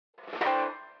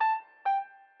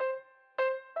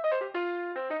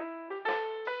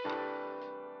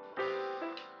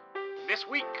This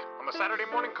week on the Saturday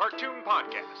Morning Cartoon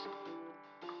Podcast.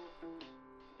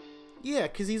 Yeah,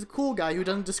 because he's a cool guy who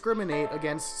doesn't discriminate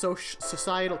against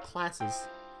societal classes.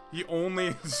 He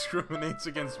only discriminates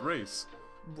against race.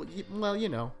 Well, you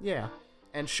know, yeah.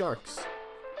 And sharks.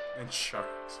 And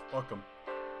sharks. Fuck them.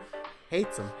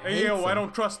 Hates them. Hey, yo, I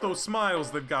don't trust those smiles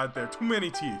they've got there. Too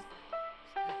many teeth.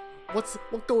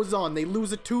 What goes on? They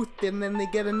lose a tooth and then they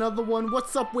get another one?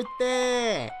 What's up with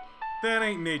that? That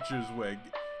ain't nature's way.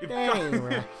 That ain't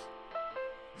right.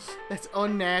 That's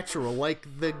unnatural, like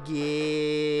the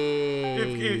gays.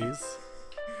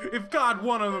 If God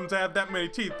wanted them to have that many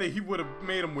teeth, he would have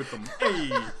made them with them.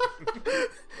 Hey!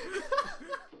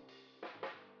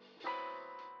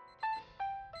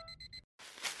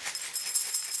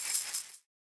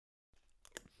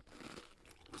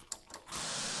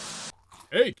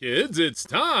 Hey kids, it's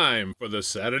time for the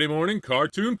Saturday Morning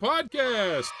Cartoon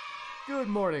Podcast! Good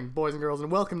morning, boys and girls,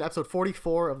 and welcome to episode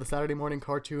 44 of the Saturday Morning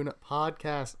Cartoon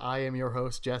Podcast. I am your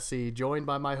host, Jesse, joined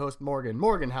by my host, Morgan.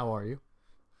 Morgan, how are you?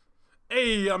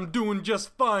 Hey, I'm doing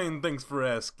just fine, thanks for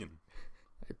asking.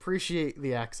 I appreciate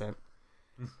the accent.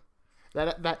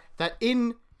 that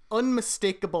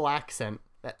unmistakable accent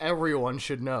that everyone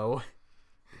should know.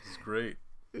 It's great.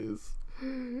 Is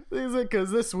it because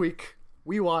this week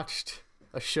we watched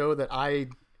a show that I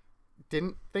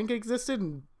didn't think existed,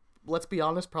 and let's be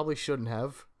honest, probably shouldn't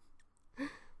have.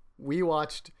 We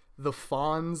watched The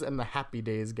Fonz and the Happy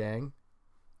Days Gang.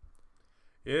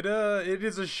 It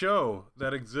is a show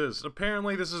that exists.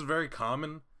 Apparently, this is very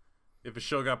common. If a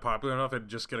show got popular enough, it'd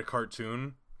just get a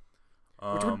cartoon.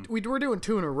 Which we're doing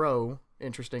two in a row,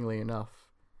 interestingly enough.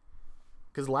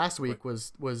 Because last week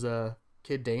was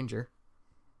Kid Danger.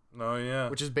 Oh yeah,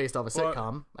 which is based off a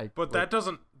sitcom. That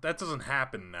doesn't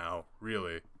happen now,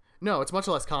 really. No, it's much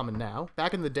less common now.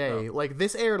 Back in the day, like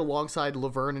this aired alongside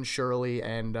Laverne and Shirley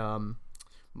and the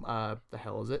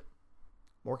hell is it?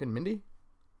 Mork and Mindy?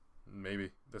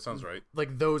 Maybe. That sounds right.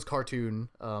 Like those cartoon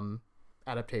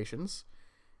adaptations.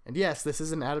 And yes, this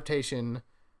is an adaptation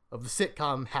of the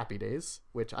sitcom Happy Days,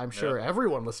 which I'm sure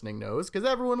everyone listening knows, because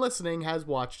everyone listening has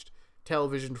watched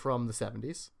television from the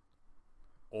 70s.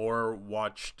 Or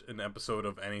watched an episode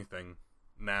of anything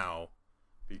now,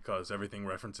 because everything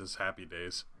references Happy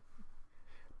Days.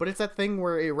 But it's that thing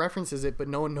where it references it, but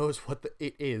no one knows what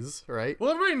it is, right?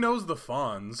 Well, everybody knows the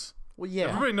Fonz. Well, yeah.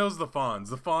 Everybody knows the Fonz.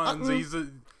 The Fonz, he's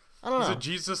a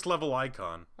Jesus level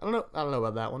icon. I don't know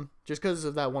about that one. Just because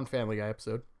of that one Family Guy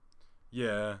episode.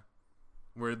 Yeah,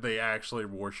 where they actually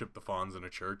worship the Fonz in a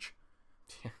church.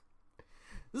 Yeah.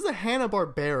 This is a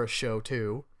Hanna-Barbera show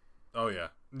too. Oh yeah.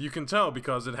 You can tell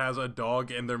because it has a dog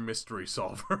and their mystery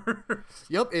solver.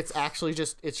 Yep, it's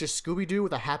just Scooby-Doo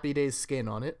with a Happy Days skin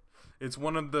on it. It's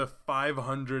one of the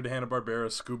 500 Hanna-Barbera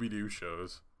Scooby-Doo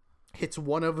shows. It's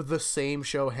one of the same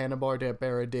show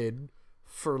Hanna-Barbera did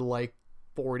for like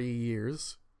 40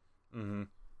 years. Mm-hmm.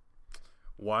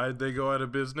 Why'd they go out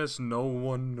of business? No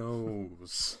one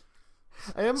knows.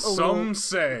 Some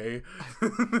say.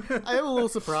 I am a little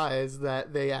surprised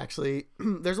that they actually...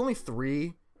 There's only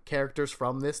 3 characters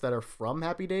from this that are from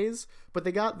Happy Days, but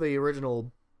they got the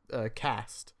original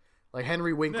cast. Like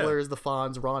Henry Winkler is the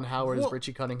Fonz, Ron Howard is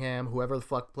Richie Cunningham, whoever the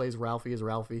fuck plays Ralphie is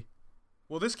Ralphie.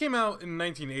 Well, this came out in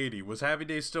 1980. Was Happy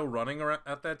Days still running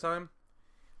at that time?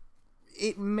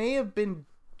 It may have been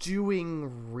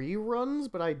doing reruns,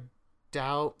 but I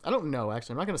doubt... I don't know,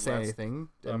 actually. I'm not going to say anything.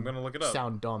 I'm going to look it up.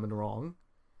 Sound dumb and wrong.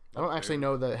 I don't actually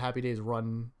know the Happy Days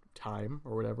run time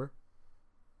or whatever.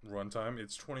 Run time?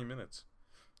 It's 20 minutes.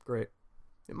 Great.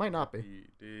 It might not be. Happy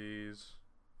Days.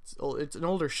 It's an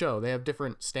older show. They have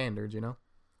different standards, you know?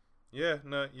 Yeah,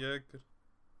 good.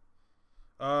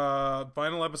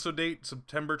 Final episode date,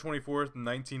 September 24th,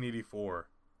 1984.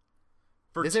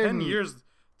 For 10 years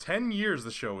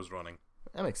the show was running.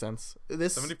 That makes sense.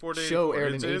 This 74 days show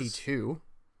aired in 82.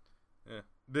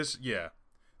 Yeah.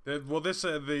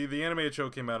 The animated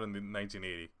show came out in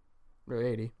 1980. Or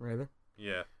 80, rather.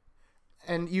 Yeah.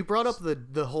 And you brought up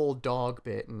the whole dog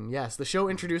bit, and yes, the show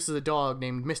introduces a dog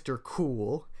named Mr.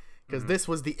 Cool, because this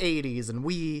was the 80s, and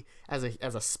we, as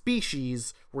a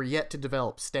species, were yet to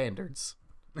develop standards.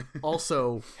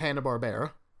 Also,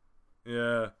 Hanna-Barbera.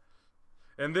 Yeah.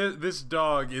 And this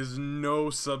dog is no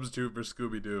substitute for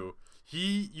Scooby-Doo.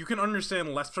 You can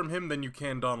understand less from him than you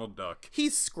can Donald Duck.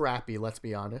 He's scrappy, let's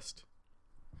be honest.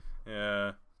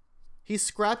 Yeah. He's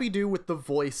Scrappy-Doo with the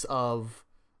voice of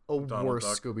a Donald worse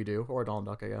Duck. Scooby-Doo, or Donald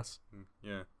Duck, I guess.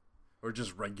 Yeah. Or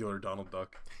just regular Donald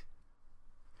Duck.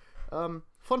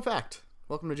 Fun fact.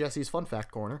 Welcome to Jesse's Fun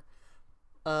Fact Corner.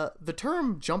 The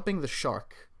term jumping the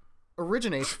shark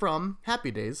originates from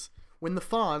Happy Days, when the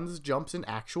Fonz jumps an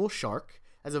actual shark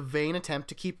as a vain attempt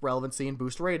to keep relevancy and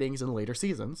boost ratings in later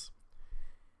seasons.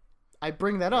 I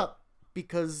bring that up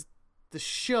because the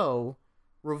show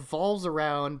revolves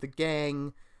around the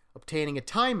gang obtaining a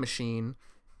time machine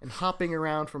and hopping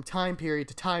around from time period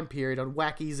to time period on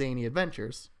wacky, zany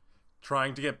adventures.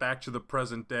 Trying to get back to the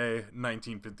present day,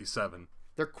 1957.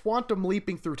 They're quantum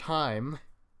leaping through time.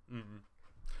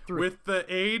 With the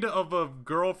aid of a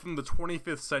girl from the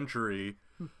 25th century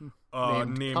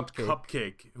named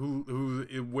Cupcake,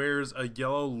 who wears a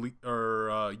yellow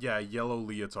yellow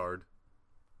leotard.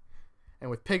 And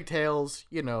with pigtails,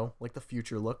 like the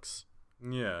future looks.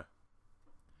 Yeah.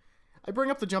 I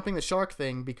bring up the jumping the shark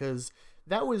thing because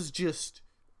that was just...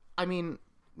 I mean,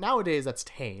 nowadays that's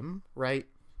tame, right?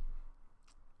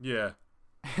 Yeah.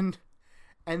 And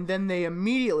then they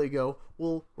immediately go,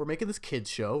 well, we're making this kids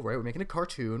show, right? We're making a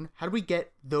cartoon. How do we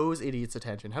get those idiots'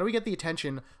 attention? How do we get the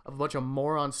attention of a bunch of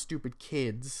moron, stupid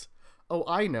kids? Oh,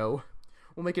 I know.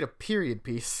 We'll make it a period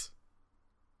piece.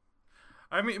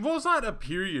 I mean, well, it's not a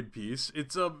period piece.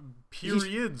 It's a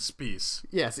periods piece.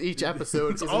 Yes, each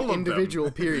episode is all an of individual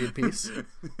them. period piece.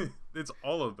 It's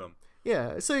all of them.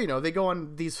 Yeah, so, they go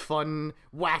on these fun,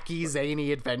 wacky,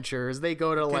 zany adventures. They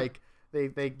go to, They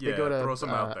go to throw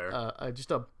some out there.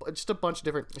 Just a bunch of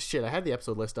different shit. I had the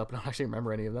episode list up, and I don't actually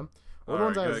remember any of them. What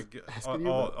ones I was asking you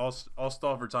about? I'll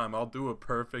stall for time. I'll do a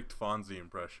perfect Fonzie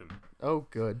impression. Oh,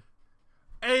 good.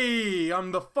 Hey,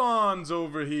 I'm the Fonz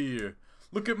over here.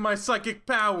 Look at my psychic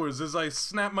powers as I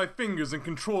snap my fingers and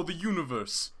control the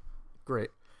universe. Great.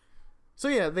 So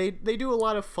yeah, they do a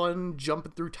lot of fun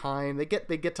jumping through time. They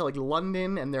get to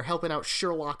London and they're helping out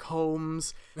Sherlock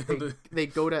Holmes. They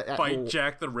go to fight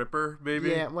Jack the Ripper,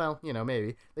 maybe. Yeah, well,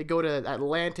 maybe they go to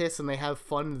Atlantis and they have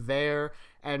fun there.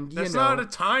 And that's not a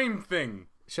time thing.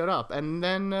 Shut up. And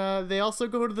then they also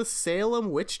go to the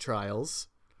Salem witch trials.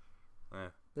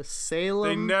 The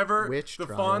Salem witch trials.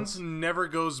 The Fonz never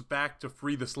goes back to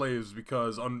free the slaves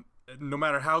because no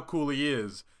matter how cool he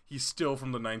is, he's still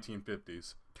from the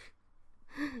 1950s.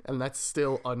 And that's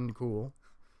still uncool.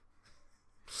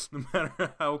 No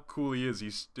matter how cool he is,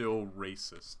 he's still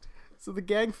racist. So the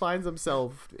gang finds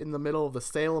themselves in the middle of the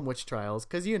Salem witch trials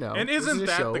because and isn't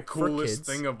that the coolest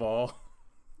thing of all?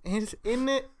 Isn't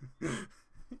it?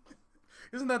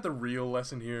 Isn't that the real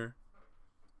lesson here?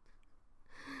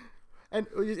 And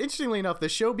interestingly enough, the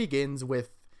show begins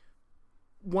with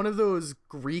one of those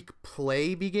Greek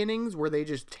play beginnings where they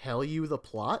just tell you the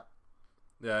plot.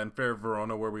 Yeah, in Fair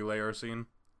Verona, where we lay our scene.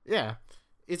 Yeah.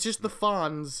 It's just the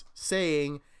Fonz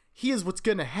saying, here's what's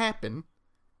gonna happen,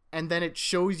 and then it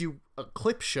shows you a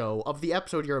clip show of the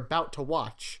episode you're about to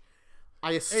watch.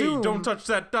 I assume... Hey, don't touch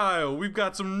that dial. We've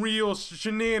got some real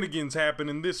shenanigans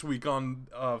happening this week on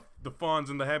the Fonz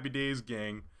and the Happy Days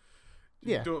gang.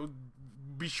 Yeah.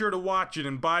 Be sure to watch it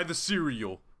and buy the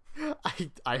cereal.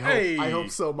 I hope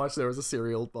so much there was a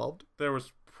cereal involved. There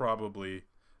was probably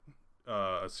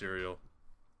a cereal.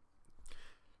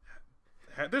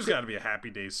 There's got to be a Happy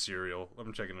Days cereal.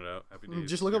 I'm checking it out. Happy Days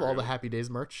just look up all the Happy Days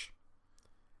merch.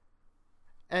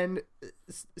 And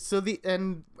so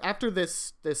after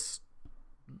this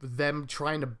them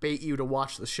trying to bait you to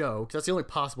watch the show, because that's the only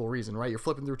possible reason, right? You're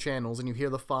flipping through channels and you hear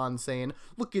the Fonz saying,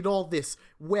 "Look at all this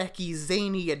wacky,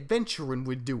 zany adventuring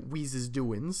Weeze's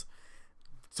doings."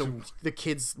 So the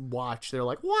kids watch. They're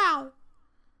like, "Wow,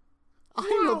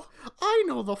 I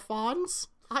know the Fonz.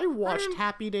 I watched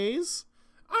Happy Days.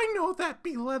 I know that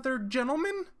be-leathered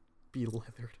gentleman."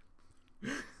 Be-leathered.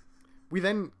 We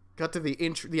then got to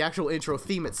the actual intro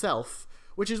theme itself,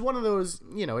 which is one of those,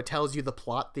 it tells you the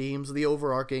plot themes, the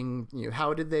overarching,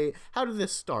 how did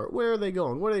this start? Where are they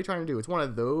going? What are they trying to do? It's one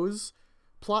of those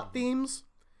plot themes,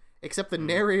 except the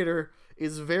narrator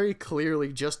is very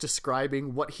clearly just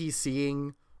describing what he's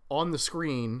seeing on the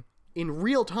screen in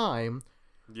real time,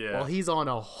 while he's on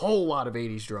a whole lot of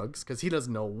 80s drugs, because he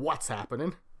doesn't know what's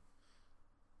happening.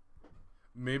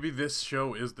 Maybe this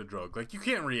show is the drug. Like, you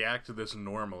can't react to this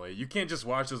normally. You can't just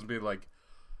watch this and be like,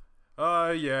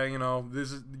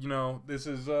 this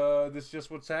is just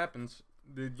what happens.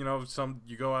 You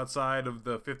go outside of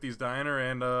the 50s diner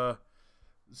and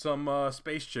some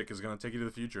space chick is going to take you to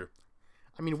the future.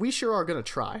 I mean, we sure are going to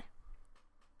try.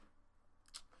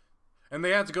 And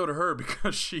they had to go to her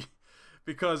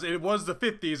because it was the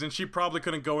 50s and she probably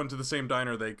couldn't go into the same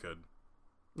diner they could.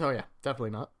 Oh yeah, definitely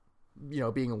not.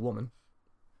 Being a woman.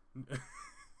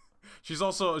 She's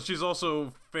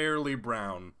also fairly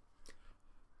brown.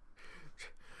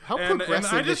 How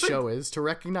progressive this show is to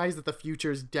recognize that the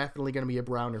future is definitely going to be a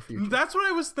browner future. That's what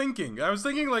I was thinking. I was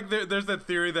thinking there's that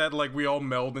theory that we all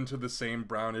meld into the same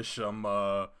brownish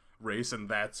race, and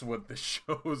that's what the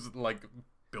show's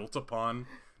built upon.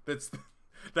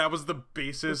 That was the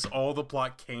basis. All the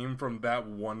plot came from that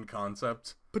one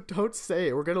concept. But don't say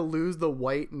it. We're going to lose the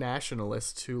white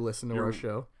nationalists who listen to our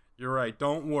show. You're right.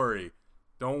 Don't worry.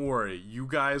 Don't worry. You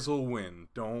guys will win.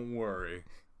 Don't worry.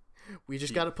 We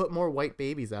just got to put more white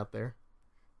babies out there.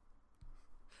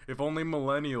 If only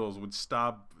millennials would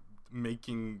stop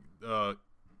making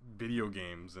video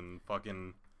games and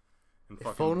fucking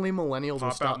if only millennials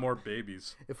would stop out more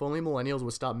babies. If only millennials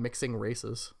would stop mixing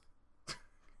races.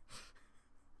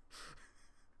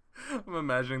 I'm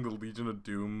imagining the Legion of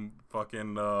Doom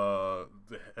fucking the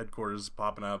headquarters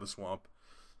popping out of the swamp.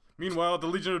 Meanwhile, the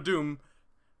Legion of Doom.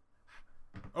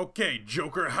 Okay,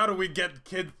 Joker, how do we get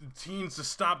teens to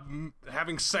stop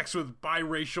having sex with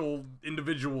biracial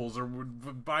individuals or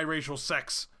with biracial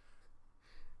sex?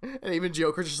 And even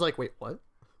Joker's just like, wait, what?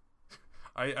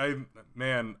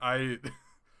 Man,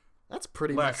 That's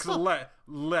pretty Lex, messed up.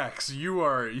 Lex, you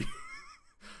are,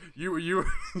 you.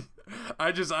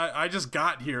 I just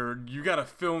got here. You gotta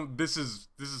film. This is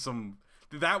some.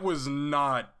 That was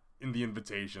not in the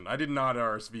invitation. I did not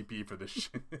RSVP for this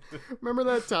shit. Remember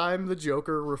that time the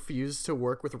Joker refused to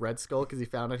work with Red Skull because he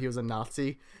found out he was a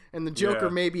Nazi? And the Joker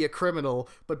may be a criminal,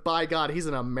 but by God, he's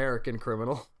an American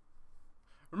criminal.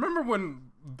 Remember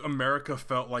when America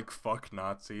felt like fuck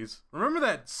Nazis? Remember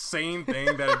that same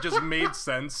thing that it just made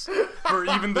sense for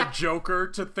even the Joker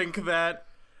to think that?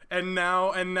 And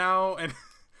now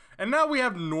we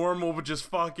have normal but just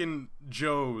fucking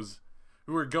Joes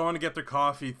who are going to get their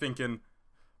coffee thinking,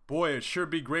 boy, it sure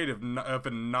be great if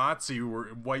a Nazi or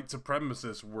white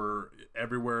supremacist were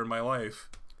everywhere in my life.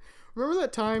 Remember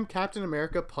that time Captain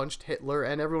America punched Hitler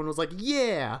and everyone was like,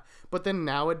 yeah. But then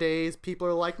nowadays people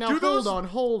are like, now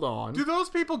hold on. Do those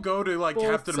people go to like Both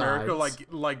Captain America sides.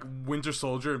 like Winter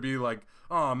Soldier and be like,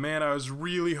 oh man, I was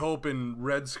really hoping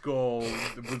Red Skull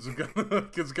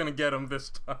was gonna get him this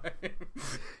time.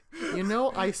 You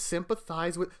know, I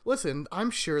sympathize with... Listen,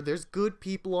 I'm sure there's good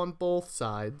people on both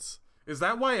sides. Is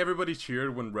that why everybody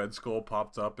cheered when Red Skull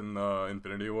popped up in the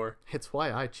Infinity War? It's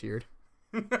why I cheered.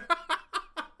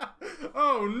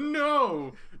 Oh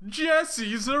no!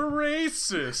 Jesse's a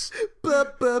racist!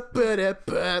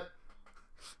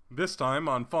 This time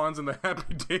on Fonz and the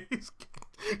Happy Days,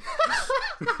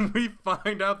 we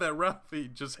find out that Ralphie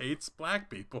just hates black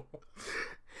people.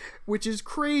 Which is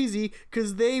crazy,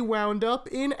 because they wound up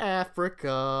in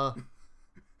Africa.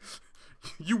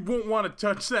 You won't want to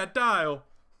touch that dial.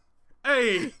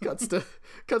 Hey! Cuts to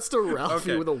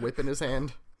Ralphie with a whip in his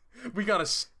hand. We gotta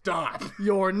stop.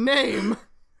 Your name!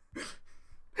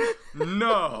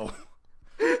 No.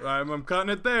 I'm cutting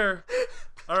it there.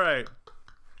 All right.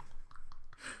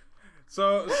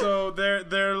 So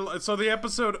the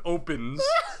episode opens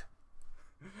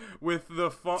with the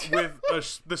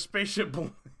spaceship.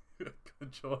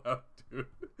 Chill out, dude.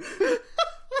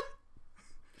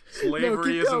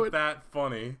 Slavery isn't that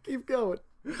funny. Keep going.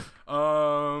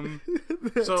 So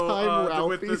Time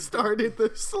Ralphie started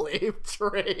the slave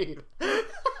trade.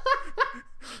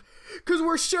 Because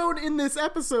we're shown in this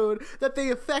episode that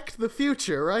they affect the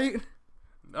future, right?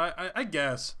 I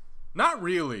guess. Not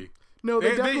really. No,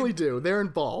 they definitely do. They're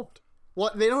involved. Well,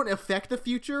 they don't affect the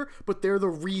future, but they're the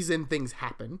reason things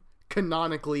happen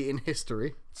canonically in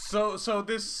history. So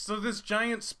this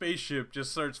giant spaceship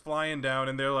just starts flying down,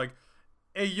 and they're like,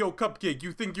 "Hey, yo, Cupcake,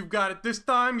 you think you've got it this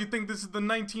time? You think this is the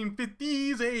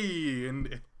 1950s? Hey!"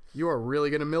 And you are really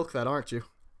gonna milk that, aren't you?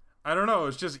 I don't know.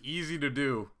 It's just easy to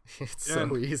do. It's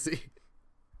so easy.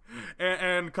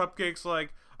 And Cupcake's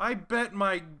like, I bet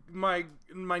my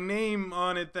name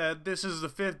on it that this is the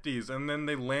 50s, and then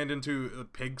they land into a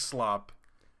pig slop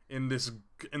in this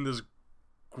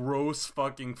gross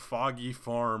fucking foggy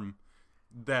farm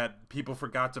that people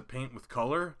forgot to paint with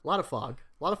color. A lot of fog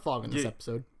in this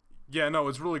episode. Yeah, no,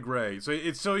 it's really gray. So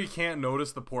it's so you can't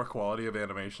notice the poor quality of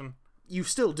animation. You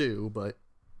still do, but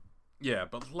yeah,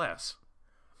 but less.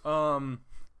 And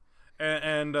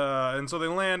so they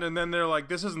land, and then they're like,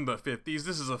 this isn't the 50s,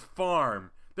 this is a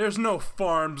farm. There's no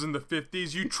farms in the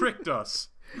 50s, you tricked us.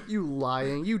 You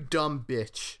lying, you dumb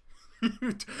bitch.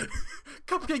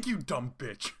 Cupcake, you dumb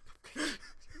bitch.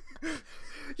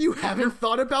 You haven't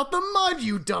thought about the mud,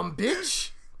 you dumb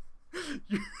bitch.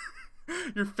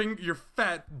 Your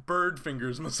fat bird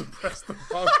fingers must have pressed the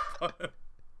wrong button.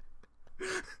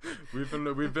 We've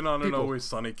been on an Always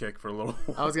Sunny kick for a little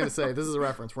while. I was gonna say, this is a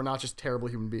reference. We're not just terrible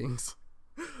human beings.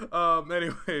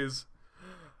 Anyways,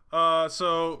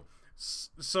 so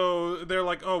they're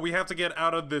like, oh, we have to get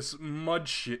out of this mud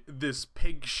shit, this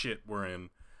pig shit we're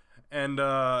in, and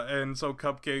so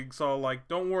Cupcake's all like,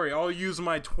 don't worry, I'll use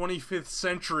my 25th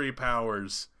century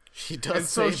powers. She does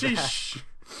say that.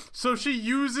 So she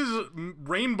uses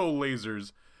rainbow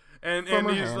lasers. And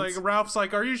he's like, Ralph's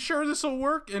like, are you sure this will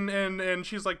work? And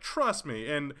she's like, trust me.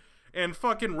 And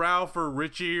fucking Ralph or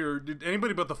Richie or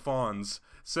anybody but the Fonz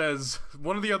says,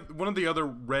 one of the other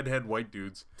redhead white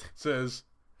dudes says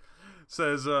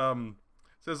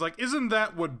like, isn't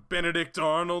that what Benedict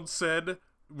Arnold said?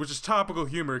 Which is topical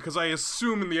humor, because I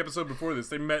assume in the episode before this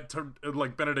they met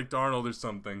like Benedict Arnold or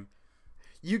something.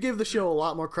 You give the show a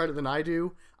lot more credit than I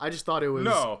do. I just thought it was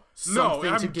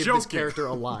something to give joking. This character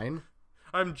a line.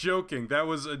 I'm joking. That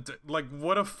was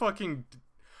what an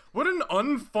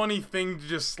unfunny thing to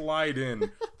just slide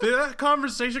in. That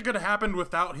conversation could have happened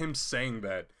without him saying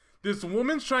that. This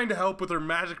woman's trying to help with her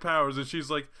magic powers, and she's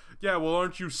like, yeah, well,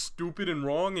 aren't you stupid and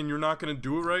wrong, and you're not going to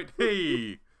do it right?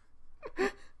 Hey.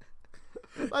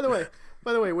 By the way,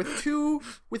 with two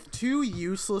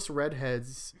useless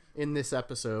redheads in this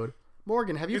episode,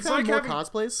 Morgan, have you found more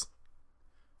cosplays?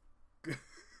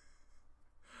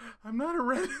 I'm not a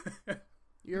redhead.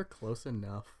 You're close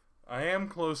enough. I am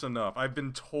close enough. I've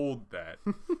been told that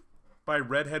by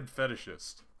redhead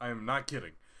fetishists. I am not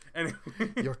kidding.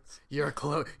 Anyway, you're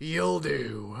close. You'll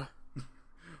do.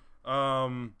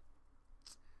 So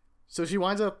she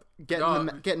winds up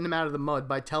getting them out of the mud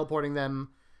by teleporting them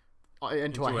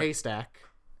into a haystack.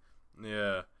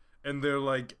 Yeah, and they're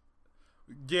like,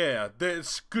 "Yeah,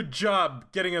 that's good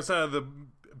job getting us out of the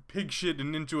pig shit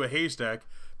and into a haystack.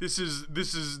 This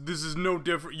is no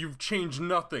different. You've changed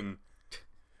nothing.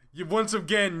 Once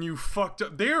again, you fucked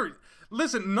up."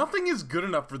 Listen, nothing is good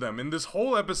enough for them. In this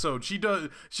whole episode, she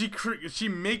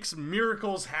makes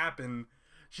miracles happen.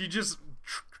 She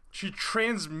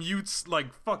transmutes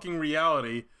like fucking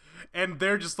reality, and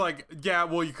they're just like, yeah,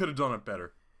 well, you could have done it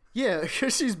better. Yeah,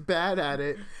 because she's bad at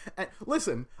it. And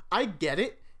listen, I get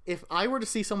it. If I were to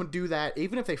see someone do that,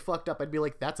 even if they fucked up, I'd be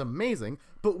like, that's amazing.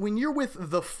 But when you're with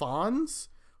the Fonz,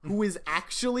 who is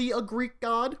actually a Greek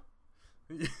god,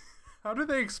 how do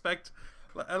they expect?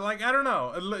 Like, I don't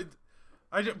know.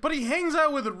 But he hangs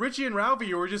out with Richie and Ralphie,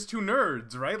 who are just two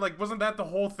nerds, right? Like, wasn't that the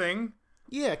whole thing?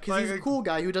 Yeah, because he's a cool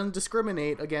guy who doesn't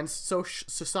discriminate against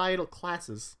societal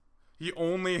classes. He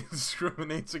only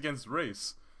discriminates against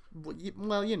race.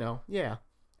 Well, yeah.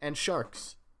 And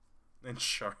sharks.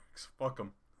 Fuck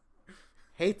them.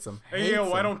 Hates them. Hey,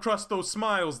 I don't trust those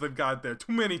smiles they've got there.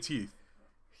 Too many teeth.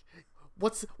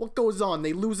 What goes on?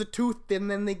 They lose a tooth and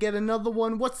then they get another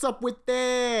one. What's up with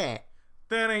that?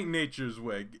 That ain't nature's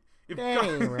way.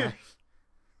 Right.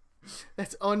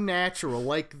 That's unnatural,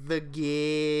 like the gays.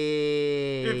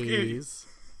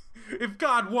 If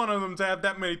God wanted them to have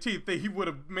that many teeth, he would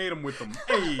have made them with them.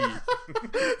 Hey.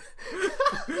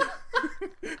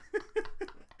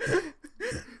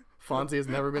 Fonzie has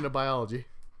never been to biology.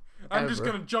 I'm just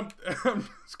gonna jump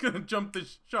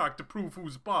this shark to prove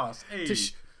who's boss. Hey.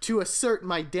 To assert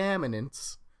my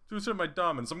dominance.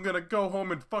 I'm gonna go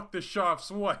home and fuck this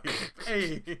shark's wife.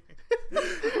 Hey.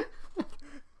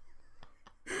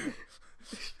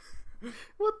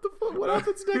 What the fuck? What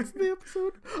happens next in the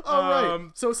episode? All right.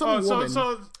 So some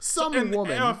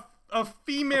woman. A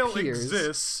female appears.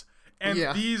 Exists, and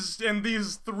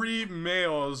these three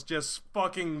males just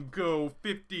fucking go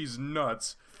 50s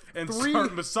nuts and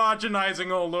start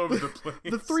misogynizing all over the place.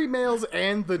 The three males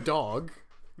and the dog.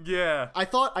 Yeah. I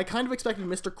kind of expected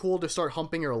Mr. Cool to start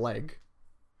humping her leg.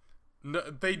 No,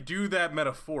 they do that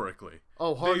metaphorically.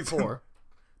 Oh, hardcore.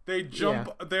 They jump.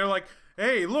 Yeah. They're like,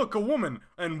 hey, look, a woman.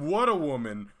 And what a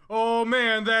woman. Oh,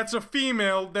 man, that's a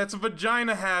female. That's a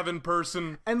vagina-having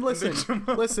person. And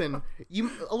listen,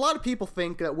 a lot of people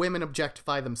think that women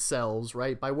objectify themselves,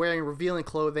 right? By wearing revealing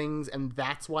clothing, and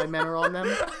that's why men are on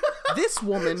them. This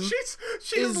woman is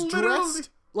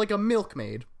dressed like a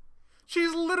milkmaid.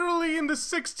 She's literally in the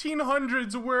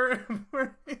 1600s where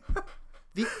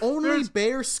the only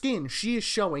bare skin she is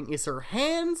showing is her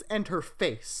hands and her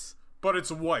face. But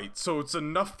it's white, so it's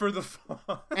enough for the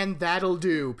fun. And that'll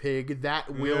do, pig.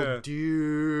 That will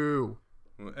do.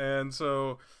 And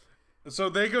so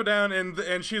they go down,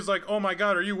 and she's like, oh my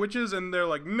god, are you witches? And they're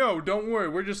like, no, don't worry,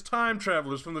 we're just time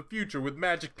travelers from the future with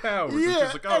magic powers. Yeah, and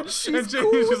she's like, oh,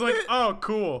 she's like, oh,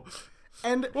 cool.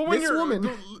 And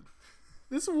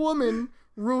this woman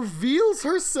reveals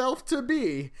herself to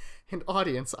be, and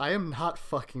audience, I am not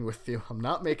fucking with you. I'm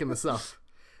not making this up.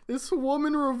 This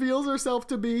woman reveals herself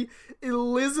to be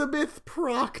Elizabeth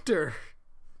Proctor.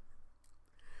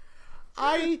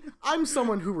 I'm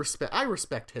someone who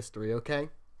respect history, okay?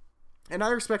 And I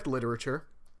respect literature.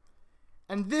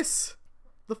 And the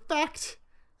fact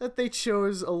that they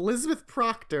chose Elizabeth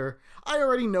Proctor, I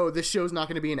already know this show's not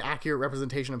going to be an accurate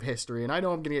representation of history, and I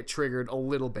know I'm going to get triggered a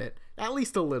little bit. At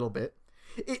least a little bit.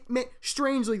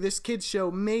 Strangely, this kid's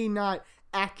show may not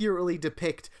accurately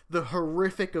depict the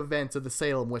horrific events of the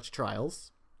Salem witch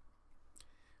trials.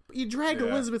 But you drag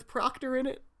Elizabeth Proctor in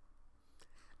it,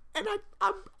 and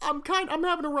I'm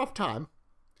having a rough time.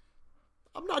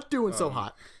 I'm not doing so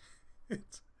hot.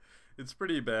 It's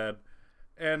pretty bad.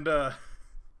 And oh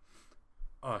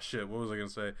shit, what was I gonna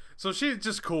say? So she's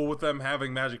just cool with them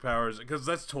having magic powers, because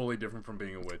that's totally different from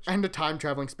being a witch. And a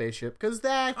time-traveling spaceship, because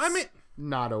that's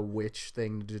not a witch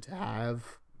thing to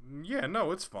have. Yeah,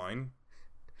 no, it's fine.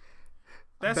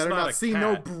 That's better not see cat.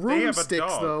 no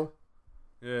broomsticks, though.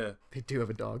 Yeah. They do have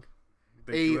a dog.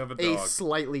 They do have a dog. A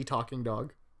slightly talking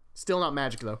dog. Still not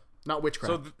magic, though. Not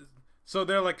witchcraft. So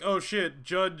they're like, oh shit,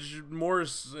 Judge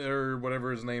Morse, or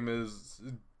whatever his name is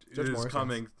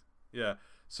coming. Yes.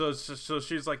 Yeah. So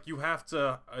she's like, you have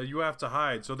to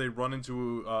hide. So they run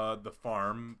into the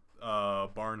farm,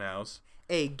 barn house.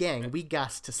 Hey gang, we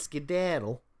got to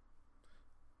skedaddle.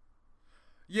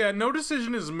 Yeah, no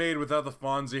decision is made without the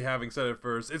Fonzie having said it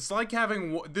first. It's like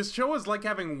this show is like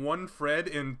having one Fred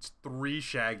and 3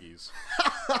 Shaggies.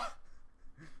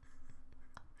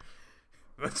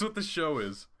 That's what the show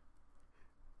is.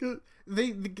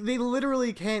 They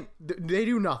literally can't. They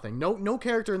do nothing. No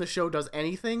character in the show does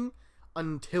anything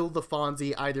until the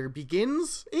Fonzie either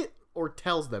begins it or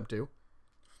tells them to.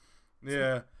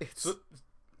 Yeah.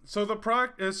 So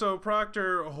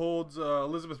Proctor holds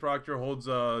Elizabeth Proctor holds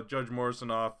Judge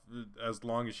Morrison off as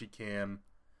long as she can,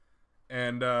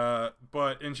 and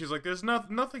she's like, there's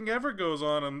nothing ever goes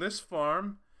on this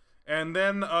farm, and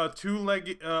then a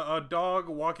dog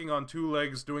walking on 2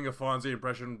 legs doing a Fonzie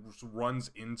impression runs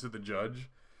into the judge,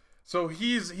 so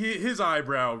his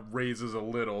eyebrow raises a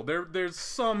little. There's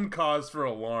some cause for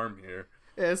alarm here.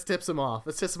 Yeah, this tips him off.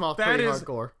 Pretty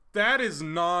hardcore. That is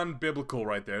non-biblical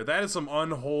right there. That is some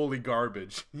unholy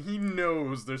garbage. He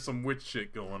knows there's some witch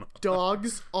shit going on.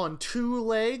 Dogs on 2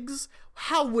 legs?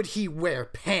 How would he wear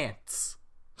pants?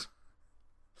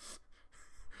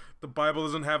 The Bible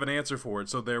doesn't have an answer for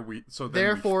it,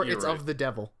 therefore it's of the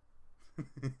devil.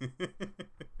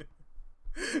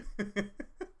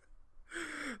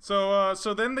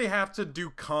 So then they have to do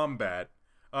combat.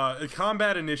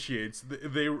 Combat initiates.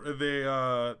 They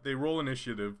roll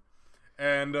initiative.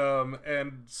 And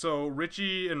so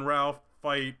Richie and Ralph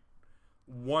fight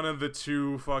one of the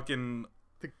 2 fucking,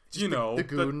 the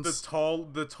goons.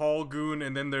 the tall goon,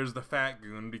 and then there's the fat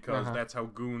goon, because that's how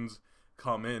goons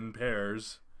come in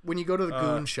pairs. When you go to the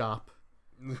goon shop,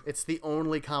 it's the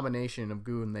only combination of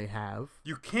goon they have.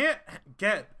 You can't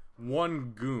get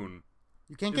one goon.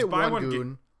 You can't get one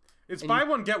goon. It's buy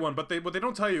one, get one, but what they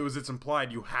don't tell you is it's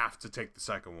implied you have to take the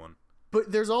second one.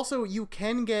 But there's also, you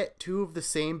can get 2 of the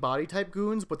same body type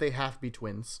goons, but they have to be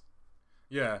twins.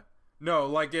 Yeah. No,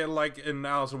 like in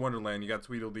Alice in Wonderland, you got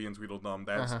Tweedledee and Tweedledum.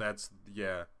 That's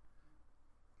yeah.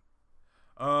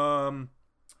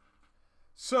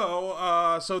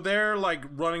 So they're like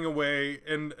running away,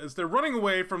 and as they're running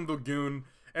away from the goon,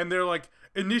 and they're like,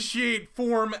 initiate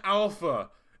form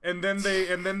alpha, and then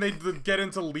they get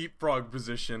into leapfrog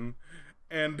position,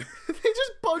 and they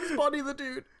just Bugs Bunny the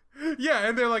dude. Yeah,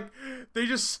 and they're like, they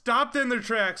just stopped in their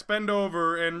tracks, bend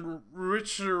over, and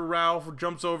Richard Ralph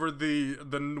jumps over the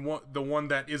one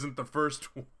that isn't the first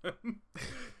one.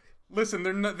 Listen,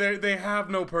 they have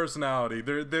no personality.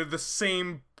 They're the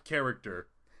same character,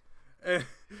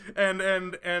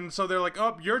 and so they're like,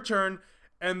 oh, your turn,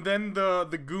 and then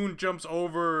the goon jumps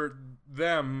over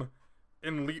them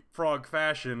in leapfrog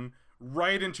fashion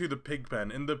right into the pig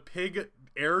pen, and the pig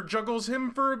air juggles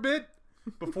him for a bit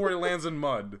before he lands in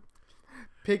mud.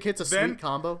 Pig hits a sweet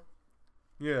combo.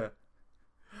 Yeah.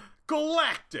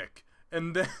 Galactic!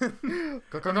 And then...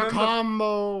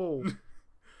 combo!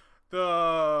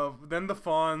 Then the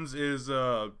Fonz is,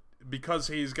 because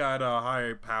he's got a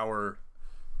high power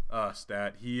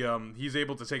stat, he's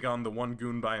able to take on the one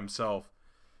goon by himself.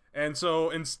 And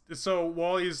so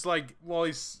while he's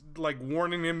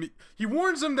warning him, he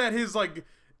warns him that his, like,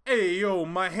 hey, yo,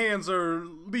 my hands are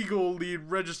legally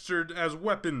registered as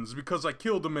weapons because I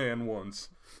killed a man once.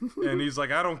 And he's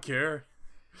like, I don't care.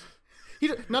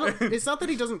 It's not that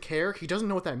he doesn't care, he doesn't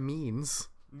know what that means.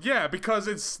 Yeah, because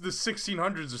it's the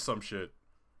 1600s or some shit.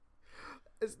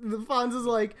 The Fonz is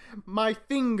like, my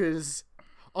fingers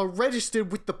are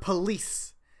registered with the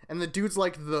police. And the dude's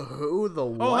like, the who? The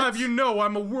what? I'll have you know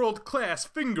I'm a world-class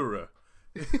fingerer.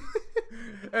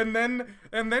 and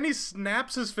then he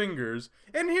snaps his fingers.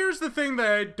 And here's the thing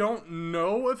that I don't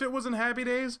know if it was in Happy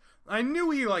Days. I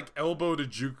knew he like elbowed a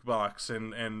jukebox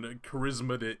and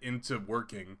charisma'd it into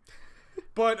working.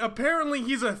 But apparently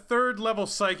he's a 3rd level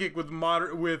psychic with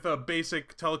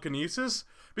basic telekinesis,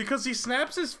 because he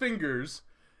snaps his fingers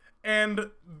And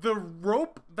the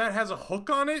rope that has a hook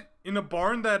on it in a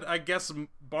barn that I guess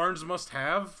barns must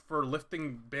have for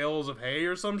lifting bales of hay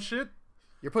or some shit.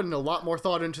 You're putting a lot more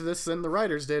thought into this than the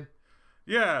writers did.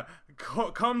 Yeah,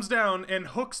 comes down and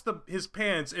hooks his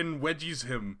pants and wedgies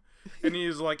him. And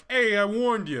he's like, hey, I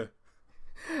warned you.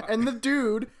 And the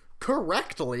dude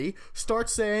correctly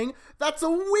starts saying, that's a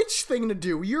witch thing to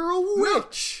do. You're a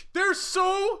witch. No, they're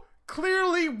so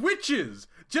clearly witches.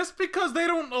 Just because they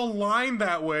don't align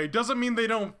that way doesn't mean they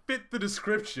don't fit the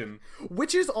description.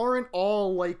 Witches aren't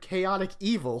all, like, chaotic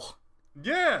evil.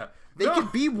 Yeah. They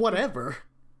could be whatever.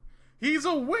 He's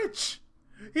a witch.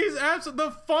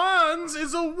 The Fonz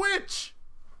is a witch.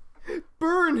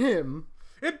 Burn him.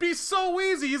 It'd be so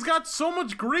easy. He's got so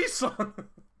much grease on him.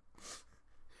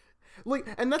 Like,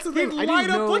 and that's the thing. He'd light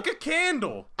up like a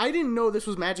candle. I didn't know this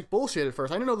was magic bullshit at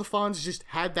first. I didn't know the Fonz just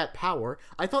had that power.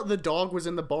 I thought the dog was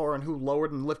in the barn who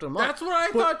lowered and lifted him up. That's what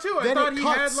I thought too. I thought he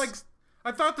had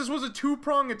I thought this was a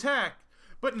 2-prong attack,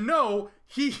 but no,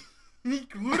 he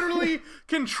literally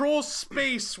controls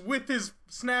space with his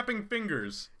snapping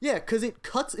fingers. Yeah, because it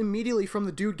cuts immediately from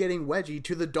the dude getting wedgie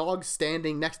to the dog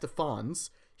standing next to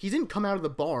Fonz. He didn't come out of the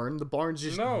barn. The barn's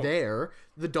just there.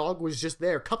 The dog was just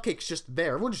there. Cupcake's just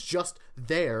there. Everyone's just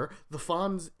there. The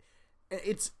Fonz...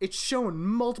 It's shown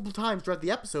multiple times throughout the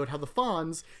episode how the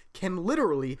Fonz can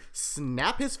literally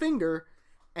snap his finger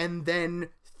and then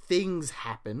things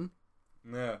happen.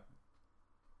 Yeah.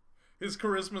 His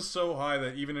charisma's so high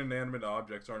that even inanimate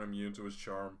objects aren't immune to his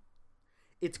charm.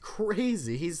 It's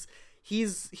crazy. He's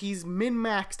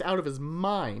min-maxed out of his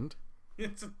mind.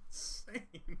 It's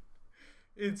insane.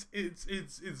 It's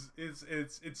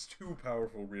too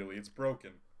powerful, really. It's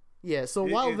broken. Yeah, so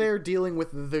while they're dealing with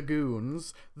the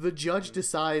goons, the judge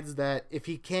decides that if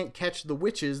he can't catch the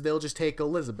witches, they'll just take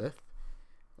Elizabeth.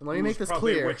 And let me make this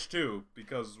probably clear. A witch too,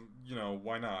 because,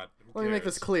 why not? Let me make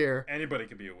this clear. Anybody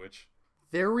can be a witch.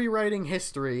 They're rewriting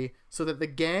history so that the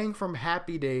gang from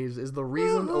Happy Days is the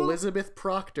reason Elizabeth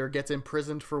Proctor gets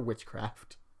imprisoned for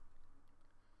witchcraft.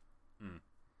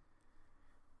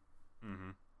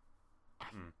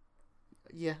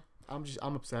 Yeah, I'm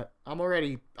upset. I'm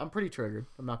pretty triggered.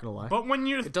 I'm not gonna lie. But when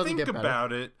you think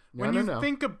about it,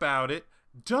 think about it,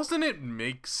 doesn't it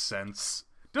make sense?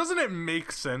 Doesn't it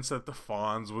make sense that the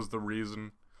Fonz was the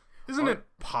reason? Isn't it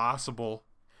possible?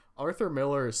 Arthur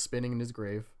Miller is spinning in his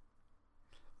grave.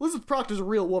 Elizabeth Proctor's a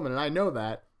real woman, and I know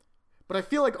that. But I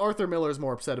feel like Arthur Miller is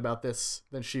more upset about this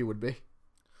than she would be.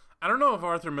 I don't know if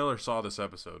Arthur Miller saw this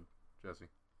episode, Jesse.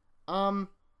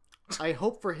 I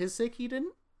hope for his sake he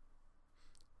didn't.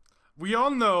 We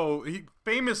all know he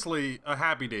famously a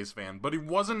Happy Days fan, but he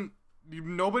wasn't.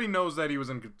 Nobody knows that he was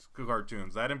in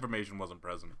cartoons. That information wasn't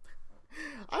present.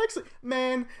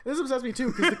 This upsets me too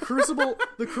because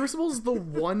the Crucible's the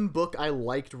one book I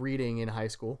liked reading in high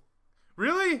school.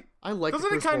 Really? I like the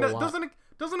Crucible a lot.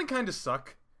 Doesn't it kind of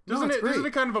suck? Isn't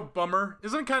it kind of a bummer?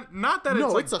 Isn't it kind of, not that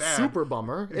it's like it's a bad. super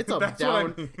bummer. It's a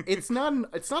down. I mean. It's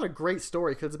not a great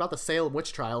story because it's about the Salem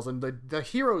witch trials and the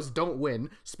heroes don't win.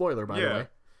 Spoiler, by the way.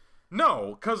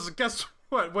 No, because guess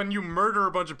what? When you murder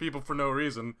a bunch of people for no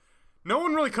reason, no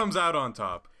one really comes out on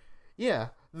top. Yeah,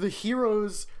 the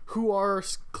heroes who are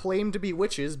claimed to be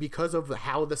witches because of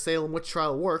how the Salem witch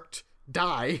trial worked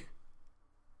die.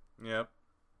 Yep.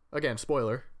 Again,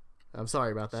 spoiler. I'm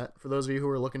sorry about that. For those of you who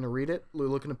are looking to read it,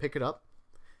 looking to pick it up.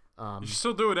 You should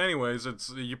still do it anyways. If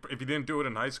you didn't do it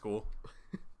in high school.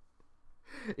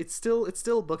 It's still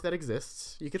a book that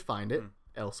exists. You could find it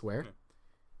elsewhere. Yeah.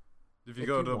 If you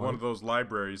go to one of those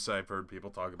libraries I've heard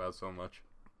people talk about so much.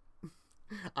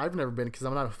 I've never been because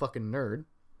I'm not a fucking nerd.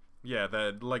 Yeah,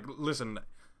 listen,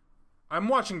 I'm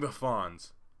watching the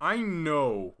Fonz. I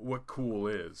know what cool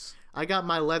is. I got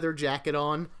my leather jacket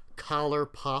on, collar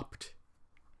popped.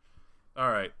 All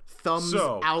right. Thumbs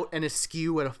out and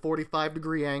askew at a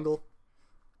 45-degree angle.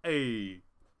 Hey.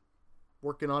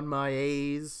 Working on my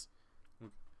A's.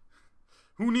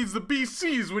 Who needs the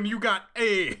BCs when you got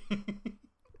A?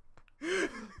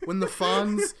 When the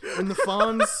Fonz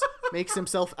makes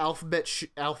himself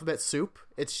alphabet soup,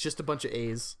 it's just a bunch of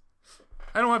A's.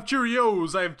 I don't have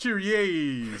Cheerios, I have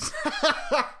Cheerios.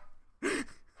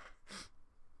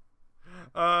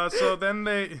 So then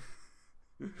they...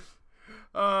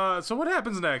 so what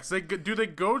happens next? Do they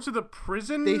go to the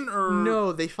prison or...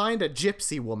 No, they find a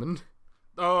gypsy woman.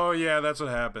 Oh, yeah, that's what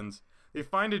happens. They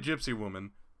find a gypsy woman.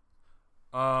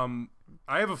 I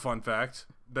have a fun fact.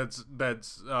 That's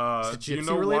do you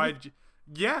know related? why?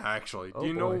 Yeah, actually. Oh, do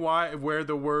you know where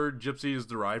the word gypsy is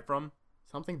derived from?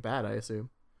 Something bad, I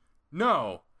assume.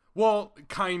 No. Well,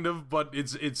 kind of, but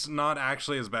it's not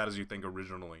actually as bad as you think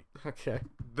originally. Okay.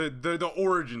 The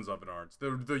origins of it aren't.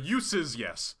 The uses,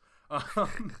 yes.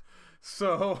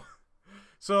 So,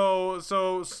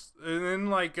 and then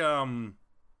like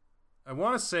I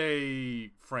want to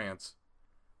say France.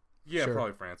 Yeah, Sure.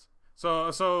 probably France.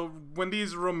 So when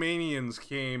these Romanians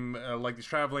came, like these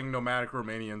traveling nomadic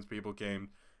Romanians people came,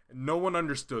 no one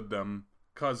understood them,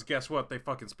 cause guess what? They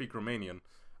fucking speak Romanian.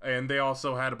 And they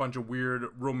also had a bunch of weird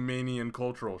Romanian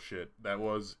cultural shit that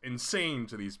was insane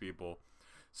to these people.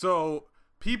 So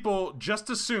people just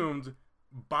assumed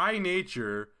by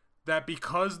nature that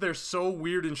because they're so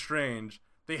weird and strange,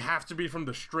 they have to be from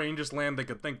the strangest land they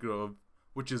could think of,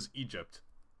 which is Egypt.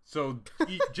 So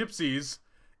gypsies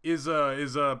is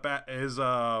a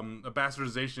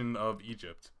bastardization of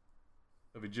Egypt,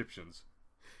 of Egyptians.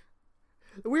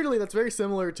 Weirdly, that's very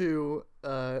similar to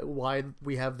why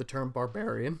we have the term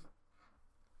barbarian.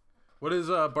 What is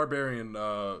barbarian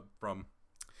from?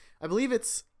 I believe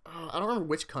it's I don't remember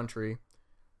which country.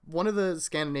 One of the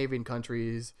Scandinavian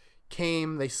countries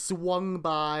came. They swung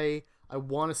by. I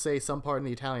want to say some part in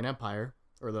the Italian Empire,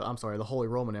 or the Holy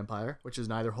Roman Empire, which is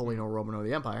neither Holy nor Roman nor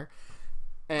the Empire,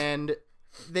 and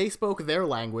they spoke their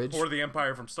language. Or the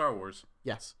Empire from Star Wars.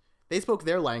 Yes. They spoke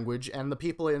their language, and the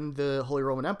people in the Holy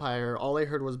Roman Empire, all they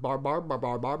heard was bar, bar, bar,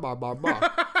 bar, bar, bar, bar,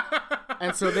 bar.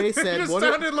 And so they said,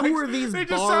 who are these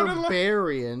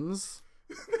barbarians?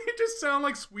 They just sound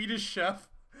like Swedish Chef.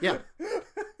 Yeah.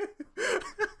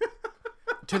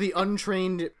 To the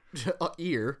untrained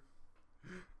ear.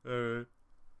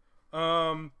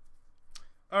 Alright,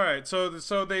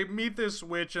 so they meet this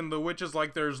witch, and the witch is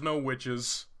like, there's no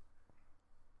witches.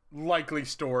 Likely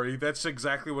story. That's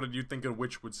exactly what you'd think a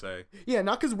witch would say. Yeah,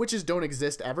 not because witches don't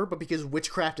exist ever, but because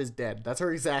witchcraft is dead. That's her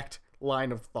exact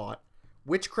line of thought.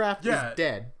 Witchcraft is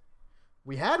dead.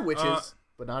 We had witches,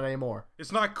 but not anymore.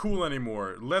 It's not cool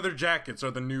anymore. Leather jackets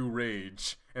are the new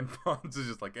rage. And Fonz is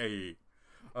just like, hey.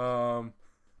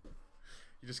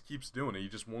 He just keeps doing it. He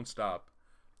just won't stop.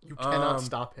 You cannot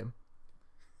stop him.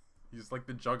 He's like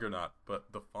the Juggernaut,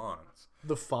 but the Fonz.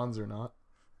 The Fonz are not.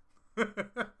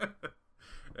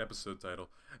 Episode title.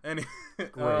 Great.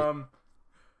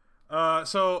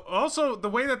 So also the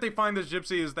way that they find this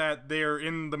gypsy is that they're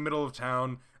in the middle of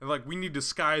town and like, we need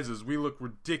disguises. We look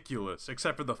ridiculous,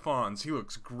 except for the Fonz. He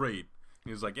looks great.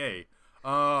 And he's like, hey,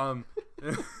 and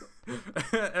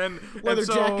leather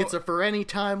jackets are for any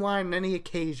timeline and any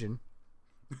occasion.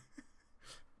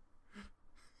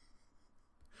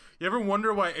 You ever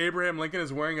wonder why Abraham Lincoln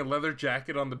is wearing a leather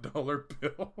jacket on the dollar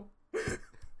bill?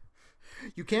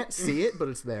 You can't see it, but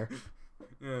it's there.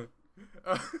 Yeah.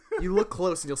 You look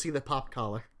close and you'll see the pop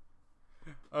collar.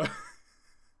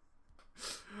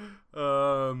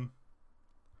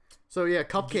 So yeah,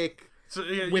 Cupcake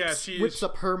whips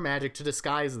up her magic to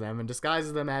disguise them, and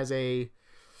disguises them as a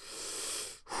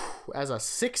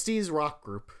 60s rock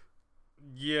group.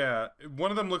 Yeah,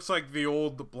 one of them looks like the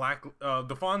old Black.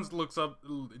 The Fonz looks up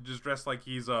just dressed like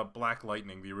he's Black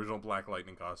Lightning, the original Black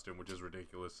Lightning costume, which is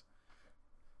ridiculous.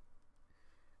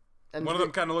 And one of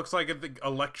them kind of looks like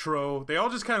Electro. They all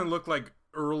just kind of look like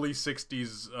early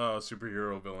 60s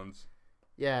superhero villains.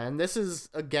 Yeah, and this is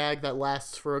a gag that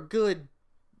lasts for a good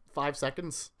 5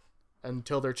 seconds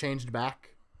until they're changed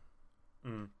back.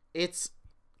 It's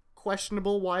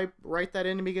questionable why write that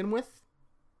in to begin with.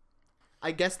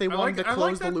 I guess they wanted to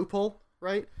close the loophole,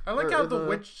 right? I like how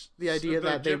the idea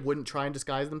that they wouldn't try and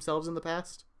disguise themselves in the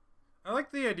past. I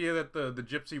like the idea that the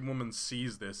gypsy woman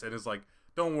sees this and is like,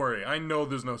 don't worry, I know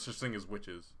there's no such thing as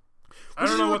witches. I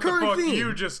don't know what the fuck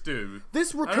you just do.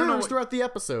 This recurs throughout the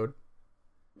episode.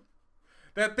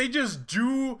 That they just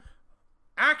do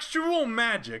actual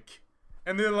magic,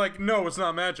 and they're like, no, it's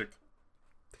not magic.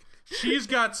 She's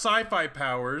got sci-fi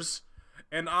powers,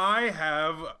 and I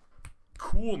have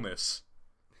coolness.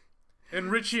 And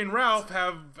Richie and Ralph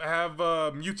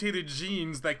have mutated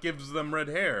genes that gives them red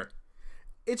hair.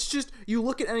 It's just, you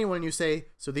look at anyone and you say,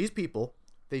 so these people,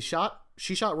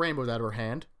 she shot rainbows out of her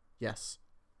hand, yes.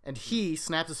 And he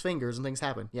snaps his fingers and things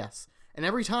happen, yes. And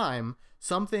every time,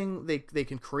 something, they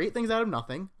can create things out of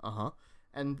nothing,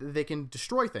 and they can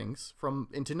destroy things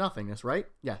into nothingness, right?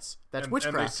 Yes. That's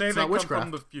witchcraft. And they say they come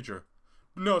from the future.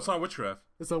 No, it's not witchcraft.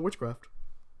 It's not witchcraft.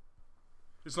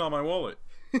 It's not my wallet.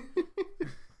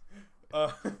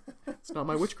 It's not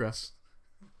my witchcraft.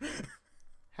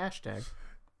 Hashtag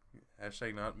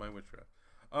not my witchcraft.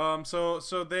 So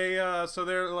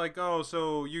they're like, oh,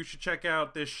 so you should check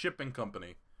out this shipping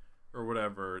company or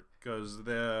whatever, because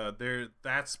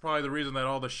that's probably the reason that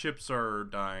all the ships are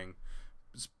dying.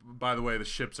 By the way, the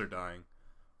ships are dying.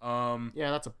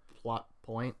 Yeah, that's a plot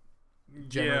point.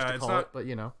 Generous to call it, but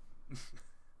you know.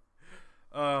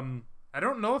 I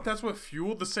don't know if that's what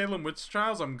fueled the Salem witch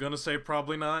trials. I'm gonna say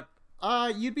probably not.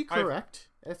 You'd be correct.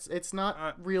 It's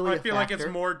not really. I feel like it's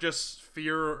more just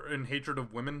fear and hatred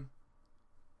of women.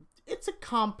 It's a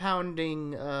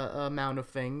compounding amount of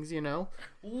things, you know.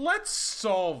 Let's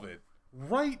solve it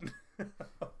right now.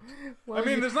 Well, I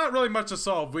mean, there's not really much to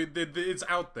solve. It's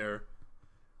out there.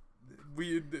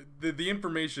 The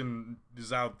information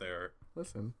is out there.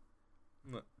 Listen.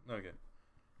 Okay.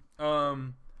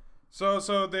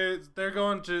 So they're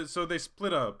going to. So they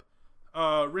split up.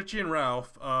 Richie and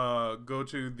Ralph go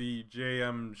to the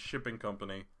JM Shipping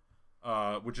Company,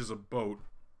 which is a boat,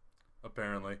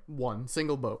 apparently. One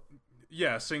single boat.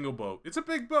 Yeah, single boat. It's a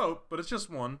big boat, but it's just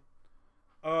one.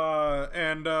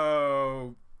 And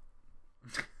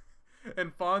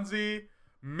Fonzie,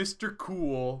 Mr.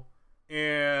 Cool,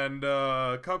 and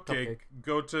Cupcake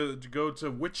go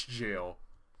to witch jail.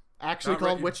 Actually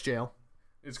called witch jail.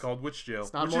 It's called witch jail.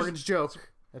 It's not Morgan's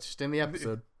joke. That's just in the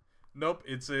episode. Nope.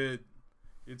 It's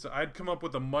I'd come up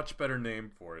with a much better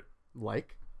name for it.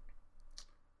 Like?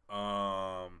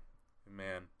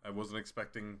 Man, I was not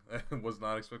expecting a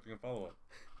follow-up.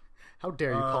 How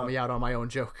dare you call me out on my own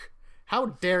joke? How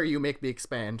dare you make me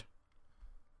expand?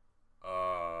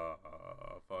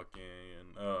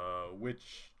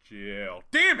 Witch jail.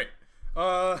 Damn it!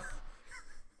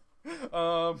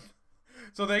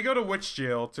 So they go to witch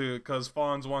jail because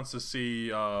Fonz wants to see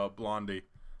Blondie,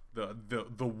 the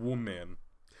woman.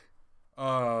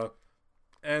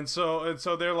 And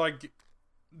so they're like,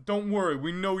 don't worry,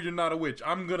 we know you're not a witch.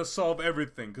 I'm gonna solve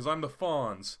everything because I'm the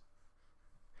Fonz.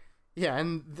 Yeah,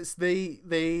 and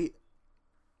the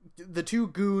two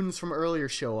goons from earlier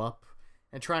show up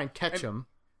and try and catch him.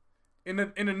 In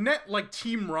a net like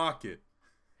Team Rocket.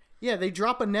 Yeah, they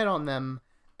drop a net on them,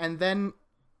 and then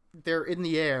they're in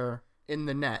the air in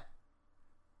the net.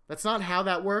 That's not how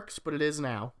that works, but it is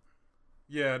now.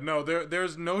 Yeah, no,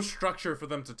 there's no structure for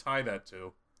them to tie that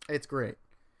to. It's great.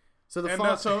 So so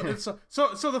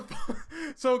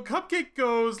Cupcake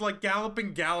goes like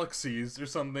galloping galaxies or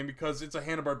something because it's a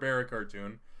Hanna-Barbera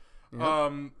cartoon. Yep.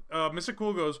 Mr.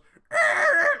 Cool goes,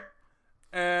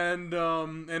 and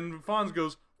Fonz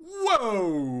goes,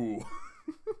 whoa.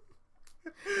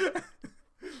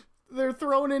 They're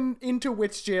thrown into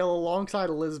witch jail alongside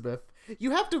Elizabeth.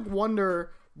 You have to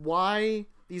wonder why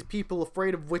these people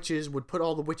afraid of witches would put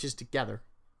all the witches together.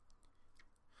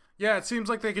 Yeah, it seems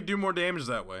like they could do more damage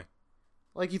that way.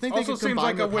 Like, you think they could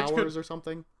combine their powers or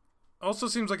something? Also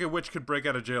seems like a witch could break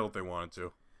out of jail if they wanted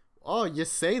to. Oh, you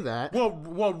say that.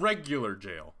 Well, regular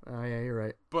jail. Oh, yeah, you're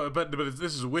right. But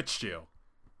this is witch jail.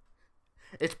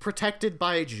 It's protected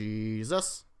by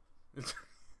Jesus.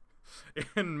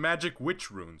 And magic witch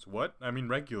runes. What? I mean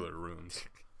regular runes.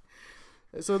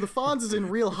 So the Fonz is in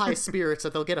real high spirits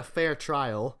that they'll get a fair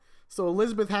trial. So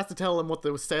Elizabeth has to tell him what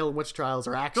the Salem witch trials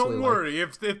are actually Don't worry,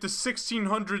 if the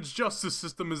 1600s justice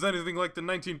system is anything like the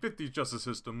 1950s justice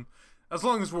system, as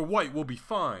long as we're white, we'll be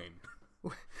fine.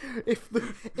 If the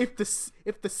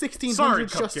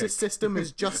 1600s justice system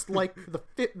is just like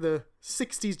the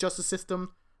 60s justice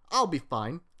system, I'll be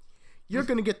fine. You're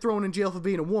gonna get thrown in jail for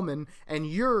being a woman, and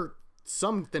you're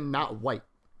something not white.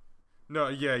 No,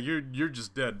 yeah, you're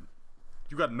just dead.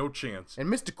 You got no chance. And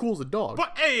Mr. Cool's a dog.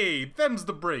 But hey, them's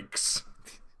the breaks.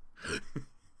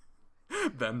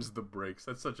 Them's the breaks.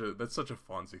 That's such a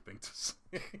Fonzie thing to say.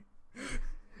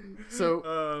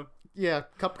 So yeah,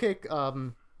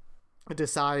 Cupcake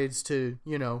decides to,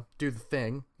 do the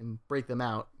thing and break them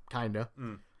out, kinda.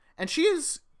 And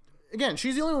she's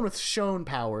the only one with shown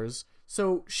powers,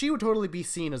 so she would totally be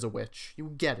seen as a witch.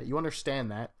 You get it. You understand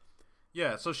that.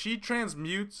 Yeah, so she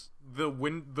transmutes the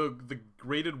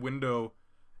grated window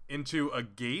into a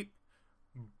gate,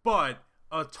 but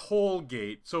a toll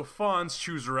gate. So Fonz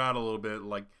chews her out a little bit,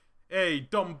 like, hey,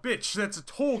 dumb bitch, that's a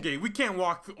toll gate. We can't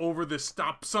walk over this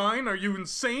stop sign. Are you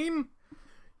insane?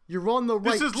 You're on the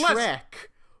right track,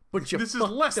 but this is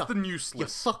less than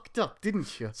useless. You fucked up,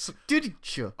 didn't you?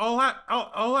 Didn't you?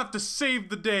 I'll have to save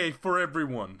the day for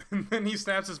everyone. And then he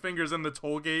snaps his fingers, and the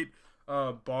toll gate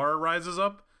bar rises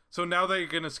up. So now they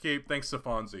can escape thanks to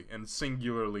Fonzie, and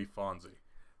singularly Fonzie.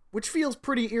 Which feels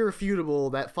pretty irrefutable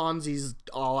that Fonzie's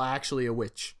actually a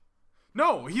witch.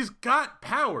 No, he's got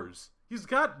powers. He's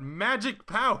got magic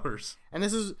powers. And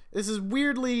this is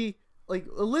weirdly, like,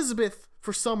 Elizabeth,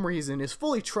 for some reason, is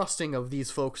fully trusting of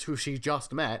these folks who she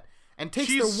just met, and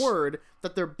takes their word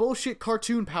that their bullshit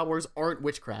cartoon powers aren't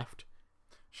witchcraft.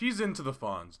 She's into the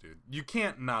Fonz, dude. You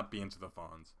can't not be into the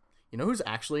Fonz. You know who's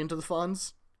actually into the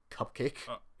Fonz? Cupcake.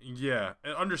 Yeah,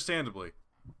 understandably.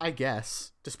 I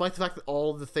guess. Despite the fact that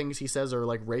all the things he says are,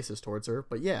 like, racist towards her.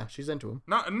 But yeah, she's into him.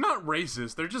 Not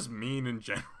racist. They're just mean in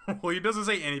general. He doesn't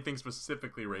say anything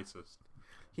specifically racist.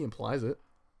 He implies it.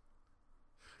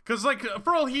 Because, like,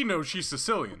 for all he knows, she's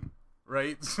Sicilian,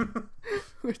 right?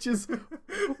 which is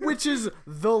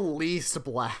the least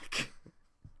black.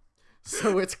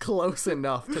 So it's close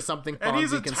enough to something Fonzie and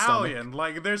he's can Italian. stomach.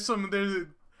 Like, there's some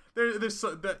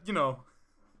that, you know.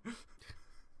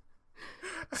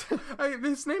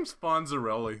 His name's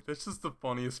Fonzarelli. That's just the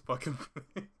funniest fucking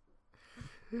thing.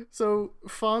 So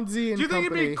Fonzie and Do you think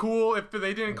company, it'd be cool if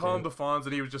they didn't call him the Fonz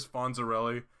and he was just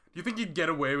Fonzarelli? Do you think he'd get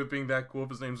away with being that cool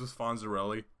if his name was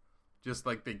Fonzarelli? Just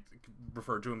like they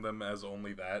refer to them as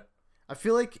only that. I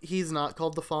feel like he's not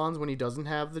called the Fonz when he doesn't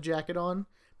have the jacket on,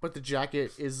 but the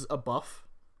jacket is a buff.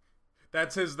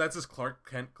 That's his Clark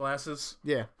Kent glasses.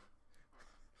 Yeah.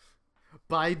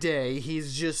 By day,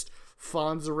 he's just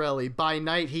Fonzarelli. By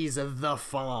night, he's the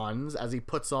Fonz as he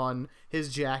puts on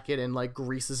his jacket and like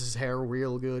greases his hair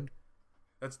real good.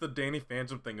 That's the Danny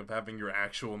Phantom thing of having your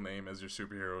actual name as your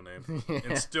superhero name Yeah.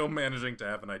 and still managing to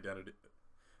have an identity,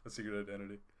 a secret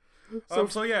identity. So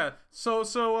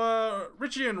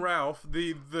Richie and Ralph,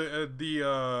 the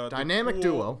dynamic cool-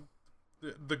 duo,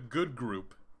 the good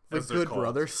group, the as they're Good called.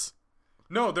 Brothers.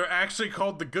 No, they're actually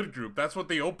called the Good Group. That's what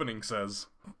the opening says.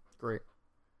 Great.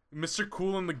 Mr.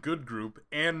 Cool and the Good Group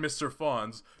and Mr.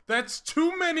 Fonz. That's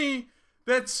too many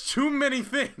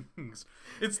things.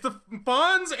 It's the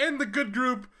Fonz and the Good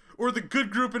Group, or the Good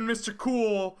Group and Mr.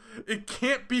 Cool. It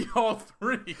can't be all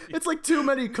three. It's like too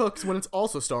many cooks when it's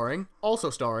also starring, also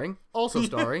starring, also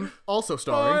starring, also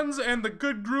starring. Fonz and the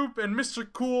Good Group and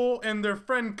Mr. Cool and their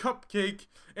friend Cupcake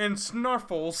and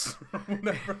Snarfles. Or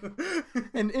whatever.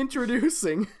 And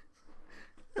introducing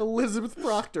Elizabeth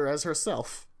Proctor as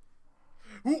herself.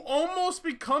 Who almost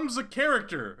becomes a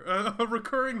character, a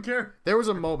recurring character. There was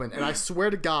a moment, and I swear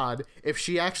to God, if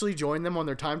she actually joined them on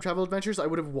their time travel adventures, I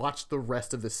would have watched the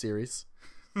rest of this series.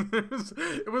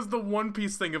 It was the One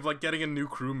Piece thing of like getting a new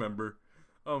crew member.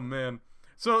 Oh man.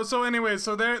 So anyway,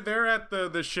 so they're at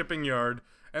the shipping yard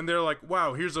and they're like,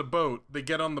 wow, here's a boat. They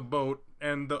get on the boat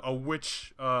and a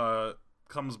witch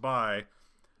comes by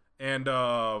and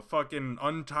fucking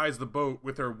unties the boat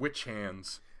with her witch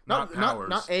hands. Not powers.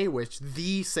 Not a witch,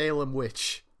 the Salem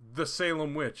witch. The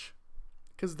Salem witch.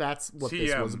 Because that's what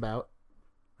this TM. was about.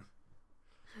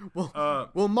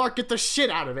 We'll market the shit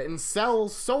out of it and sell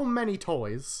so many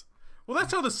toys. Well,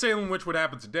 that's how the Salem witch would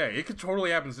happen today. It could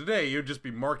totally happen today. It would just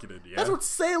be marketed, yeah? That's what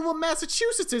Salem,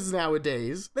 Massachusetts is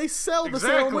nowadays. They sell the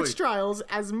Salem Witch Trials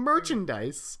as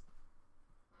merchandise.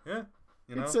 Yeah.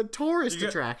 You know? It's a tourist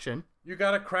attraction. You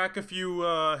gotta crack a few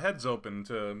heads open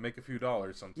to make a few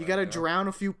dollars sometimes. You gotta drown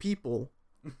a few people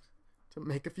to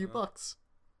make a few bucks.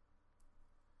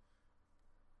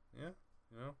 Yeah,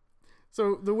 you know.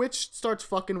 So the witch starts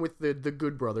fucking with the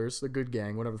Good Brothers, the Good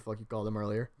Gang, whatever the fuck you called them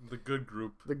earlier. The Good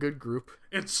Group. The Good Group.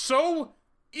 It's so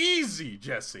easy,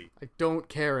 Jesse. I don't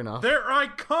care enough. They're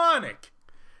iconic.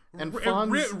 And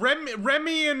Fonz...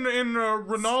 Remy and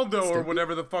Ronaldo or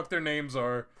whatever the fuck their names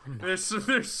are. They're so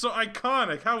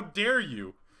iconic. How dare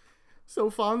you? So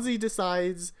Fonzie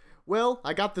decides, well,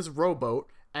 I got this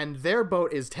rowboat, and their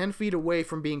boat is 10 feet away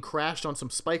from being crashed on some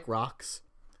spike rocks.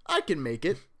 I can make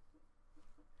it.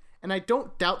 And I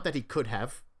don't doubt that he could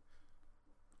have.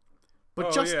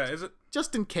 But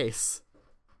just in case,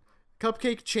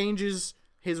 Cupcake changes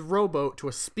his rowboat to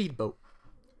a speedboat.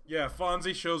 Yeah,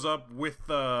 Fonzie shows up with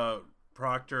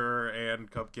Proctor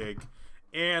and Cupcake,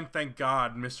 and thank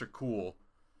God, Mr. Cool.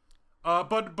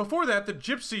 But before that, the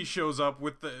gypsy shows up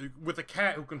with a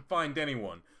cat who can find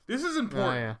anyone. This is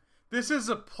important. Oh, yeah. This is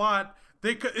a plot.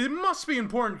 It must be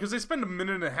important because they spend a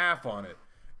minute and a half on it.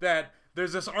 That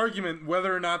there's this argument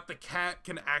whether or not the cat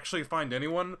can actually find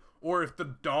anyone, or if the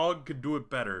dog could do it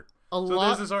better. A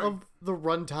lot of the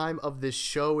runtime of this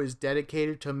show is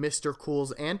dedicated to Mr.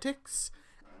 Cool's antics.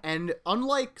 And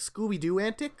unlike Scooby-Doo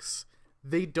antics,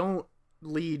 they don't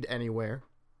lead anywhere.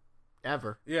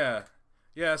 Ever. Yeah.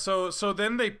 Yeah, so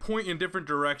then they point in different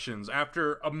directions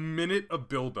after a minute of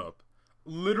build-up.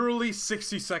 Literally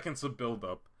 60 seconds of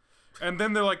build-up. And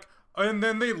then they're like, and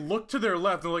then they look to their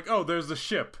left, and they're like, oh, there's the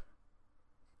ship.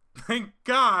 Thank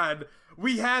God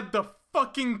we had the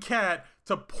fucking cat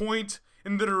to point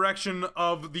in the direction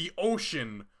of the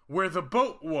ocean where the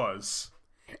boat was.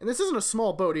 And this isn't a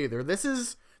small boat either. This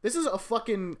is a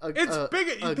fucking... It's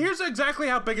big. Here's exactly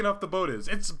how big enough the boat is.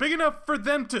 It's big enough for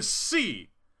them to see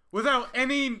without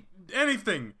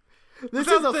anything. This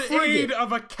without is a the frigate. aid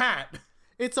of a cat.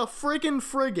 It's a friggin'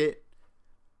 frigate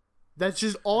that's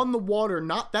just on the water,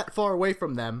 not that far away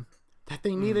from them, that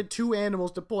they needed two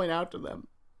animals to point out to them.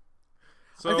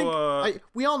 So, I think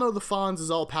we all know the Fonz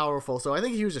is all powerful, so I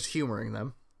think he was just humoring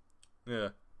them. Yeah.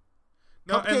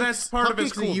 No, and that's part of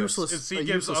his coolness. He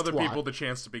gives other twat. people the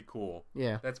chance to be cool.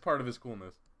 Yeah. That's part of his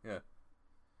coolness. Yeah.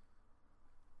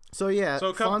 So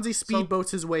Fonzie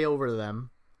speedboats his way over to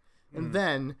them, and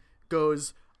then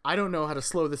goes, I don't know how to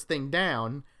slow this thing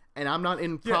down, and I'm not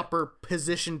in proper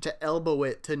position to elbow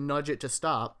it to nudge it to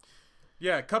stop.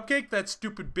 Yeah, Cupcake, that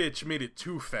stupid bitch, made it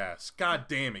too fast. God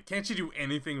damn it. Can't you do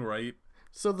anything right?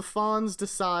 So the Fonz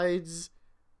decides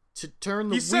to turn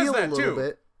the wheel a little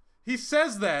bit. He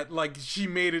says that like she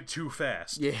made it too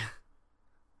fast. Yeah.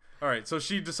 Alright, so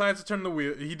she decides to turn the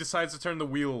wheel. He decides to turn the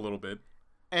wheel a little bit.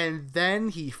 And then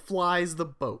he flies the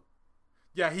boat.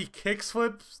 Yeah, he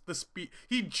kickflips the speed.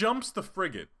 He jumps the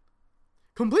frigate.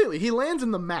 Completely. He lands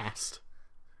in the mast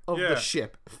of the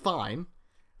ship. Fine.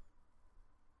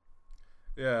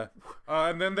 Yeah.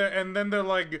 And then they're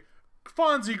like,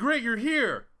 Fonzie, great, you're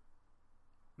here.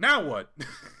 Now what?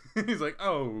 He's like,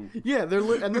 oh. Yeah,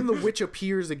 and then the witch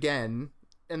appears again.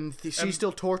 And she's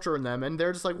still torturing them, and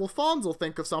they're just like, well, Fonz will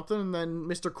think of something, and then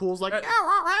Mr. Cool's like, yeah,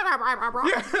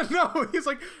 no, he's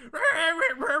like,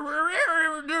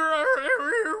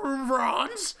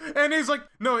 Fonz, and he's like,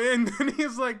 no, and then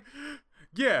he's like,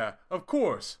 yeah, of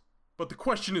course, but the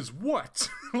question is what?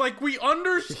 Like, we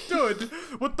understood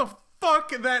what the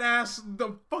fuck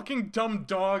the fucking dumb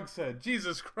dog said.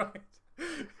 Jesus Christ.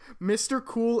 Mr.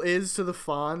 Cool is to the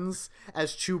Fonz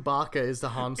as Chewbacca is to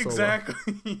Han Solo.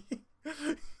 Exactly.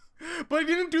 But he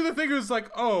didn't do the thing. It was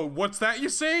like, oh, what's that you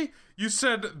say? You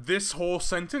said this whole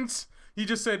sentence? He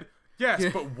just said, yes,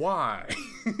 but why?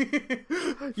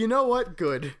 You know what?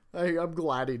 Good. I'm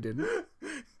glad he didn't.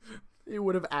 It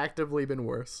would have actively been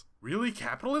worse. Really?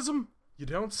 Capitalism? You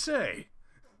don't say.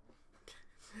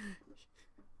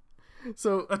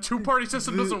 So a two-party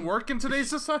system doesn't work in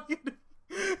today's society?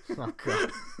 Oh,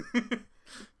 God.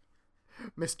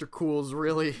 Mr. Cool's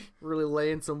really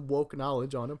laying some woke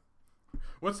knowledge on him.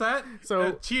 What's that?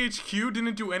 So THQ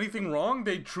didn't do anything wrong?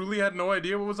 They truly had no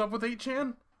idea what was up with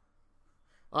 8chan?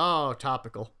 Oh,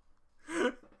 topical.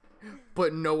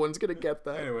 But no one's gonna get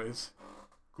that. Anyways,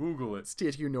 Google it. It's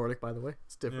THQ Nordic, by the way.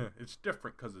 It's different. Yeah, it's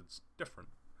different because it's different.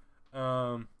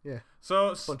 Yeah.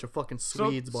 So bunch of fucking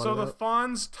Swedes. So the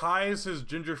Fonz ties his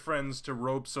ginger friends to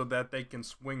ropes so that they can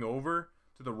swing over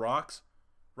to the rocks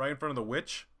right in front of the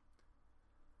witch.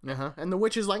 And the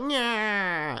witch is like,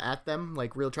 yeah, at them,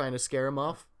 like real trying to scare him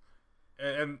off.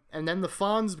 And then the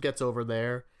Fonz gets over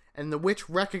there, and the witch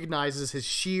recognizes his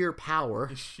sheer power.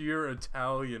 His sheer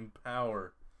Italian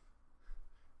power.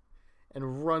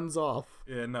 And runs off.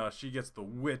 Yeah, no, she gets the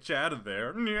witch out of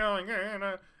there. And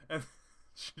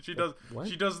she does. What?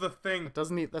 She does the thing.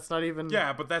 That's not even.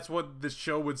 Yeah, but that's what the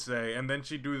show would say. And then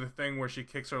she do the thing where she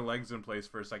kicks her legs in place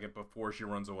for a second before she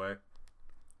runs away.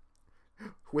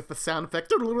 With the sound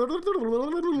effect.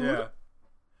 Yeah.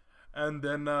 And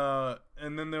then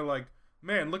they're like,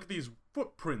 man, look at these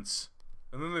footprints.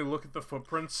 And then they look at the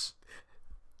footprints.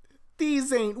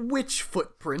 These ain't witch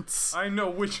footprints. I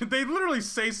know witch. They literally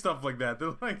say stuff like that.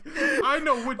 They're like, I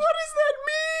know witch. What does that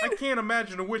mean? I can't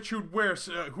imagine a witch who'd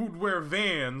wear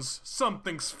Vans.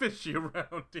 Something's fishy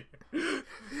around here.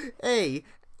 Hey,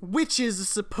 witches are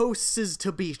supposed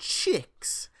to be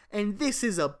chicks. And this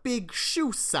is a big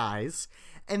shoe size,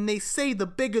 and they say the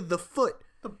bigger the foot,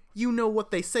 you know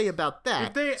what they say about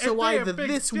that. So either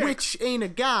this witch ain't a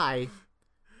guy,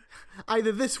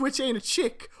 either this witch ain't a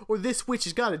chick, or this witch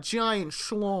has got a giant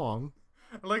schlong.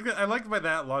 I like that. I like by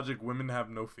that logic, women have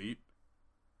no feet.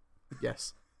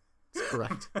 Yes, that's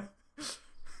correct.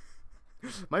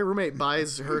 My roommate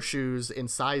buys her shoes in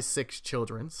size 6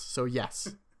 children's, so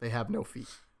yes, they have no feet.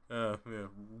 Yeah,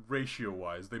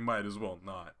 ratio-wise, they might as well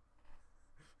not.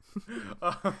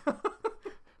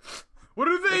 What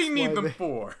do they need them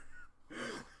for?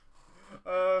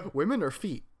 Women or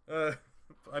feet? I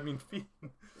mean feet.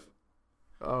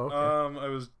 Oh, okay. I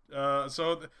was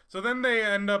so then they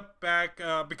end up back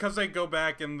because they go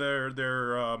back and their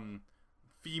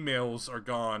females are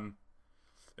gone.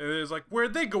 And it's like,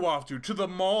 where'd they go off to? To the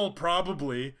mall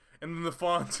probably. And then the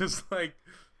Fonz is like,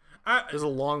 there's a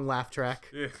long laugh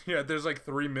track. Yeah, there's like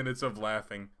 3 minutes of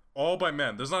laughing, all by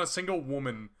men. There's not a single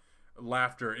woman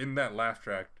laughter in that laugh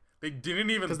track. They didn't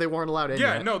even, because they weren't allowed in.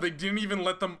 Yeah, yet. No, they didn't even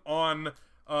let them on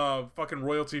fucking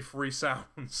royalty-free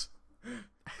sounds.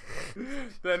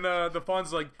 Then the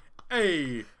Fonz like,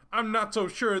 hey, I'm not so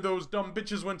sure those dumb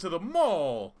bitches went to the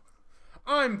mall.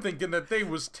 I'm thinking that they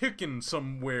was ticking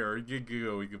somewhere. You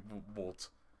Bolt.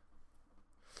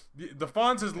 The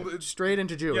Fonz is straight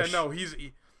into Jewish. Yeah, no,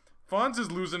 Fonz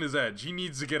is losing his edge. He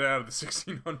needs to get out of the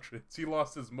 1600s. He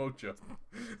lost his mojo.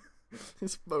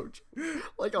 His mojo,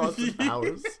 like Austin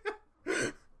Powers.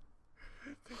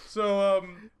 So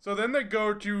then they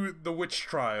go to the witch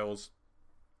trials,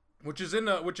 which is in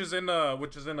a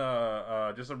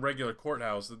just a regular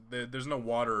courthouse. There's no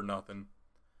water or nothing.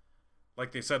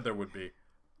 like they said there would be.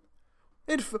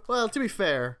 Well, to be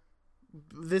fair,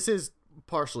 this is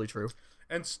partially true.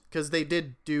 And because they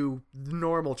did do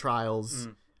normal trials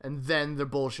and then the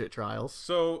bullshit trials.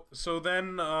 So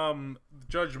then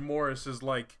Judge Morris is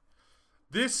like,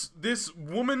 this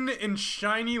woman in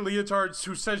shiny leotards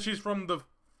who says she's from the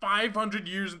 900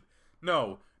 years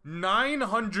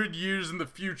in the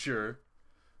future,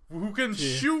 who can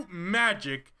shoot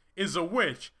magic, is a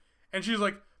witch. And she's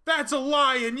like, that's a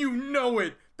lie and you know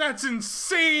it. That's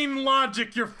insane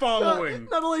logic you're following.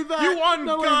 Not only that, you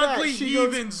ungodly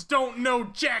heathens don't know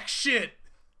jack shit.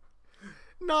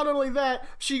 Not only that,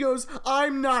 she goes,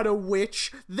 I'm not a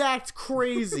witch. That's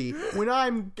crazy. When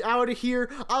I'm out of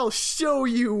here, I'll show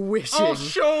you wishing. I'll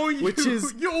show you.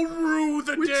 You'll rue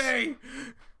the day.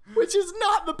 Which is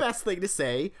not the best thing to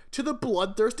say to the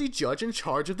bloodthirsty judge in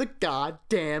charge of the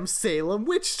goddamn Salem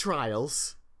witch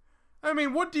trials. I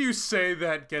mean, what do you say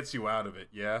that gets you out of it,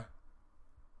 yeah?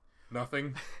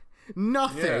 Nothing?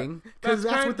 Nothing, because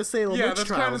that's what the Salem witch trials were. Yeah, that's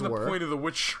kind of the point of the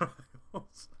witch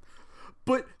trials.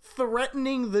 But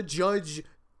threatening the judge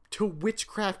to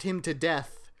witchcraft him to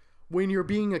death when you're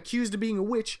being accused of being a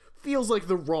witch feels like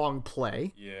the wrong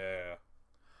play. Yeah.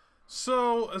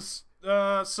 So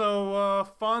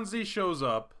Fonzie shows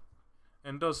up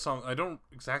and does something. I don't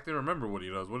exactly remember what he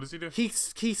does. What does he do? He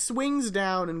swings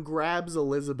down and grabs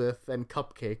Elizabeth and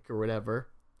Cupcake or whatever.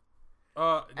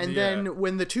 Then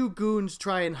when the two goons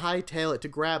try and hightail it to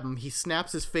grab him, he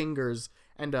snaps his fingers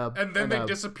and then they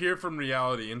disappear from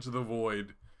reality into the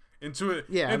void, into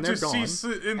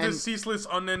ceaseless,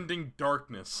 unending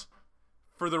darkness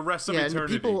for the rest of eternity. And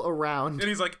the people around, and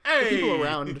he's like, "Hey!"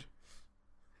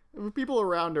 People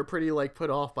around are pretty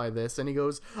put off by this, and he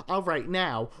goes, "All right,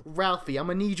 now, Ralphie, I'm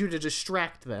gonna need you to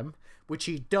distract them," which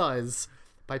he does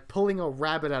by pulling a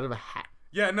rabbit out of a hat.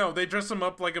 Yeah, no, they dress him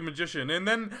up like a magician, and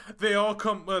then they all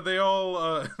come.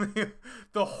 All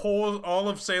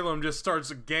of Salem just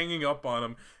starts ganging up on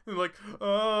him. And like,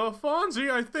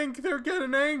 Fonzie, I think they're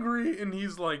getting angry, and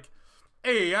he's like,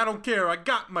 "Hey, I don't care, I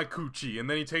got my coochie," and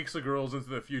then he takes the girls into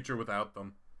the future without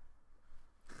them.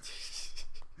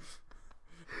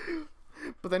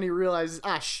 But then he realizes,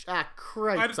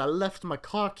 cripes, I left my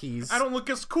car keys. I don't look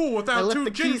as cool without two gingers by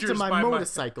my... I left the keys to my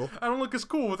motorcycle. I don't look as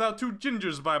cool without two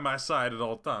gingers by my side at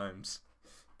all times.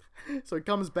 So he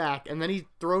comes back, and then he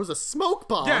throws a smoke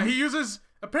bomb. Yeah, he uses,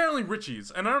 apparently,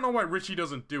 Richie's. And I don't know why Richie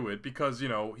doesn't do it, because, he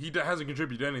hasn't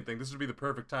contributed anything. This would be the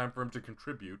perfect time for him to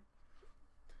contribute.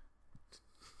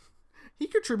 He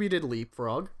contributed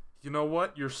Leapfrog. You know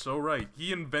what? You're so right.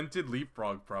 He invented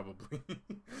Leapfrog, probably.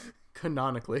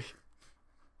 Canonically.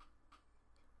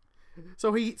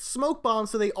 So he smoke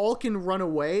bombs so they all can run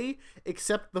away,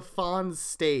 except the Fonz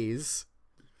stays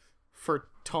for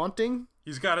taunting.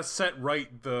 He's got to set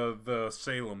right the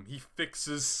Salem. He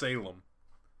fixes Salem,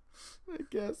 I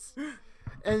guess.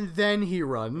 And then he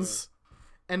runs.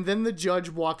 And then the judge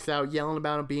walks out yelling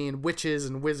about being witches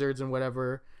and wizards and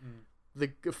whatever. The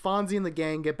Fonzie and the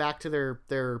gang get back to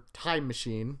their time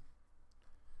machine.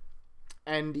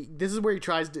 And this is where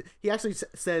he actually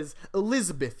says,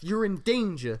 Elizabeth, you're in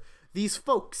danger. These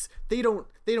folks, they don't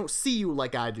see you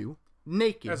like I do,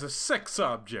 naked. As a sex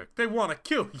object. They want to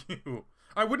kill you.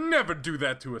 I would never do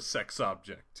that to a sex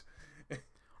object.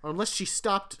 Unless she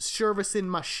stopped servicing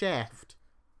my shaft.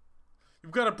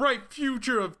 You've got a bright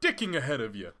future of dicking ahead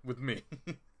of you with me.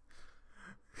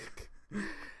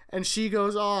 And she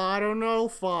goes, I don't know,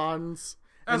 Fonz.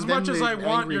 As much as I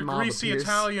want your greasy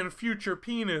Italian future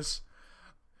penis,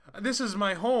 this is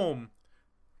my home.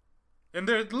 And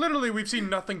we've seen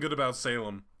nothing good about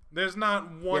Salem. There's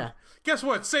not one. Yeah. Guess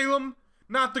what? Salem,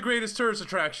 not the greatest tourist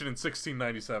attraction in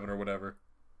 1697 or whatever.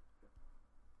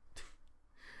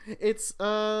 It's,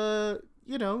 I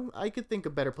could think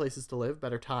of better places to live,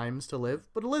 better times to live.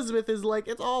 But Elizabeth is like,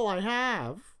 it's all I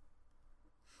have.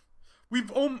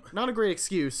 Not a great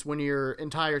excuse when your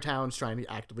entire town's trying to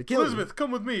actively kill Elizabeth, you.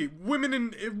 Come with me. Women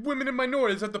and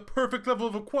minorities had the perfect level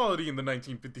of equality in the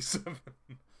 1957.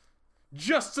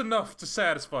 Just enough to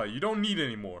satisfy you. You don't need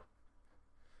any more.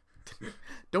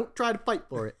 Don't try to fight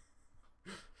for it.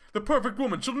 The perfect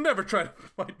woman. She'll never try to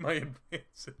fight my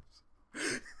advances.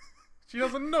 She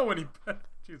doesn't know any better.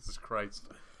 Jesus Christ.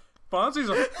 Fonzie's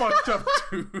a fucked up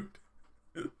dude.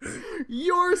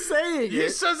 You're saying it. He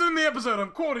says it in the episode.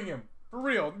 I'm quoting him. For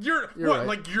real. You're what? Right.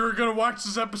 Like you're gonna watch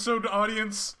this episode,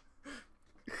 audience?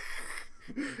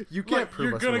 You can't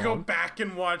prove us wrong. You're gonna go back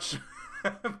and watch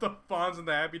the Fonz and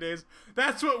the Happy Days.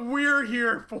 That's what we're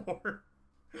here for.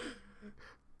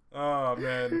 Oh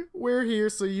man, we're here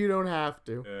so you don't have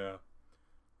to.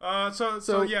 Yeah.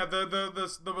 So yeah,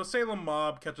 the Salem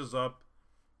mob catches up.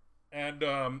 And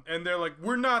they're like,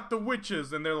 we're not the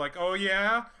witches. And they're like, oh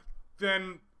yeah?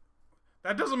 Then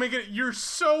that doesn't make it, you're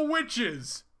so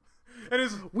witches. And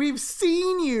it's, we've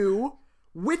seen you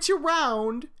witch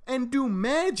around and do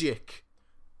magic.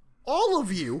 All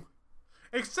of you.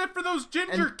 Except for those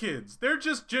ginger kids. They're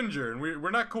just ginger, and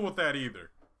we're not cool with that either.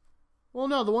 Well,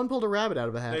 no, the one pulled a rabbit out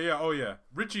of a hat. Yeah, oh yeah.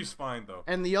 Richie's fine, though.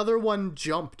 And the other one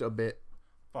jumped a bit.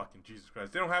 Fucking Jesus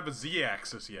Christ. They don't have a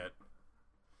Z-axis yet.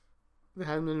 It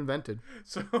hasn't been invented.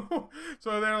 So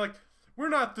they're like, we're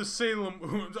not the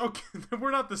Salem... Okay,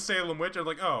 we're not the Salem witch. I'm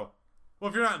like, oh. Well,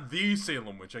 if you're not the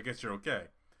Salem witch, I guess you're okay.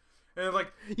 And they're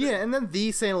like... Yeah, and then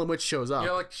the Salem witch shows up.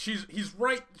 Yeah, like, she's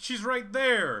right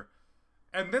there.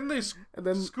 And then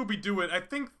Scooby-Doo it. I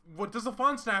think, what, does the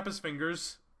fawn snap his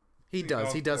fingers? He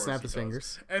does snap his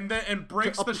fingers. And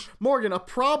breaks the... Morgan, a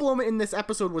problem in this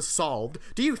episode was solved.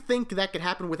 Do you think that could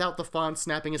happen without the fawn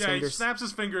snapping his fingers? Yeah, he snaps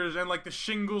his fingers, and, like, the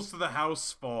shingles to the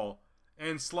house fall.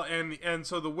 And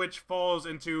so the witch falls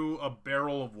into a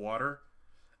barrel of water.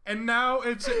 And now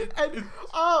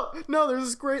oh, no, there's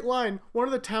this great line. One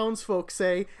of the townsfolk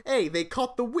say, hey, they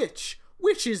caught the witch.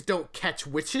 Witches don't catch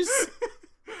witches.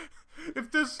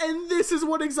 And this is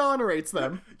what exonerates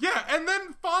them. Yeah, and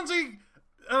then Fonzie,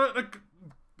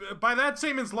 by that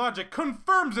same logic,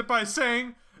 confirms it by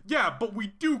saying, yeah, but we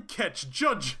do catch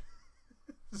judges.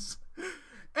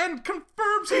 And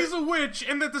confirms he's a witch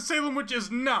and that the Salem witch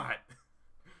is not.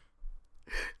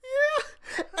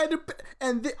 Yeah,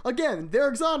 and again, they're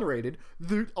exonerated.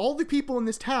 All the people in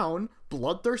this town,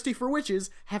 bloodthirsty for witches,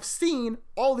 have seen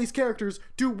all these characters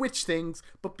do witch things,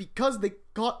 but because they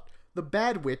caught the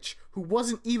bad witch, who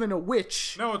wasn't even a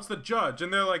witch... No, it's the judge,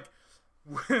 and they're like...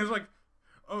 It's like,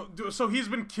 oh, so he's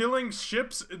been killing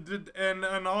ships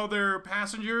and all their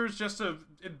passengers just to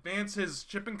advance his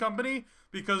shipping company?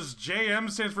 Because JM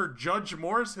stands for Judge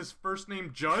Morris, his first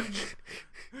name Judge,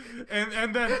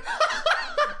 and then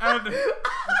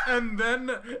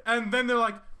they're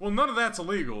like, well, none of that's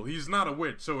illegal. He's not a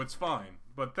witch, so it's fine.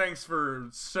 But thanks for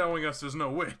showing us there's no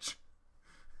witch.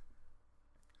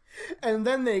 And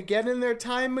then they get in their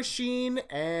time machine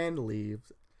and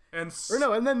leave. And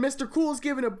then Mr. Cool's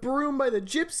given a broom by the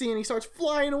gypsy and he starts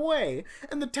flying away.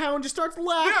 And the town just starts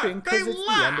laughing because it's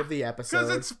the end of the episode.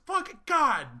 Because it's fucking...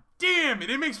 God damn it.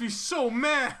 It makes me so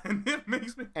mad. It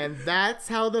makes me... And that's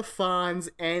how the Fonz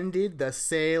ended the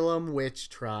Salem witch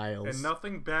trials. And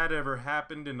nothing bad ever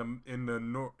happened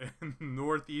in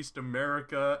Northeast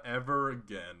America ever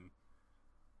again.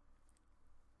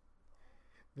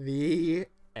 The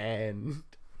end.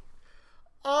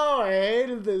 Oh, I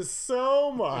hated this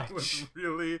so much.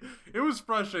 It was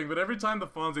frustrating, but every time the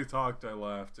Fonzie talked, I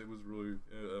laughed. It was really,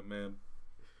 man.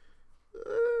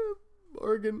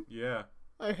 Morgan. Yeah.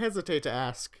 I hesitate to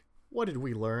ask, what did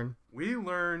we learn? We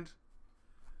learned...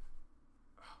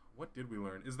 What did we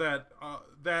learn? Is that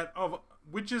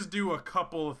witches do a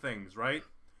couple of things, right?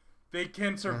 They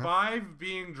can survive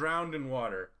being drowned in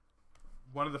water.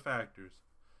 One of the factors.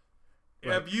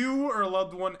 Right. Have you or a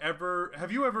loved one ever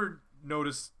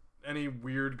noticed any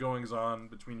weird goings on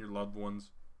between your loved ones?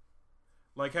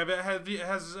 Like, has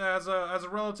a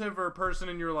relative or a person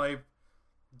in your life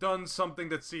done something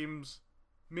that seems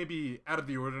maybe out of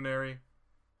the ordinary?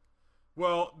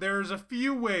 Well, there's a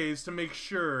few ways to make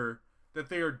sure that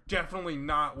they are definitely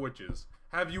not witches.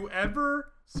 Have you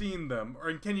ever seen them,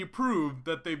 or can you prove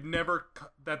that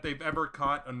they've ever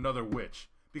caught another witch?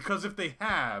 Because if they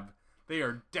have, they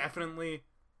are definitely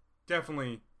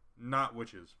not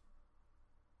witches.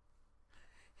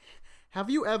 Have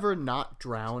you ever not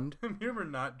drowned? Have you ever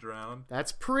not drowned?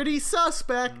 That's pretty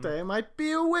suspect. I might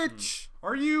be a witch.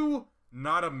 Are you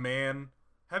not a man?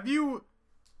 Have you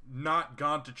not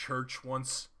gone to church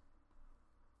once?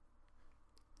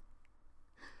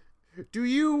 Do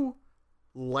you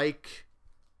like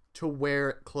to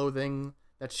wear clothing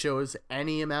that shows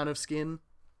any amount of skin?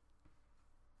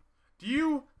 Do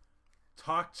you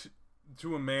talk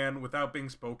to a man without being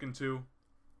spoken to?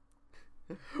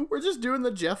 We're just doing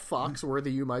the Jeff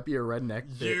Foxworthy "you might be a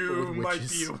redneck" bit. You might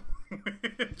be a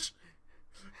witch.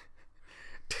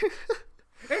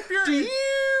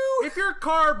 If your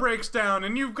car breaks down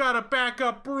and you've got a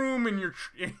backup broom in your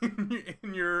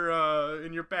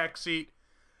back seat,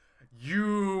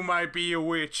 you might be a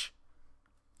witch.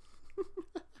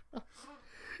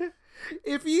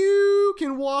 If you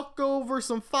can walk over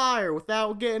some fire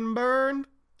without getting burned,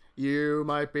 you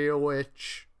might be a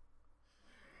witch.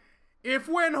 If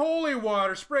when holy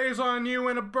water sprays on you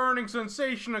and a burning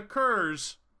sensation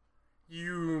occurs,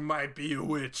 you might be a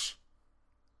witch.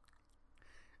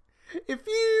 If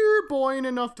you're buoyant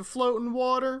enough to float in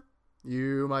water,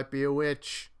 you might be a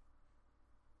witch.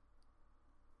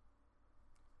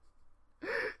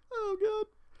 so good.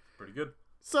 Pretty good.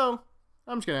 So,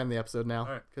 I'm just going to end the episode now.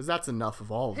 All right. Because that's enough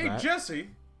of all of Hey, that. Jesse.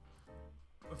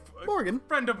 Morgan.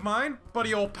 Friend of mine,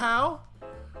 buddy old pal.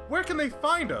 Where can they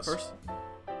find us? First,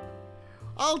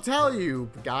 I'll tell you,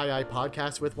 guy I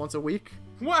podcast with once a week.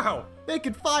 Wow. They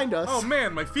can find us. Oh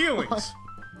man, my feelings.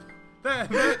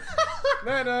 that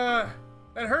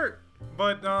hurt.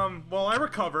 But while I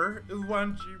recover, why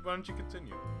don't you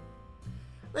continue?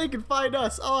 They can find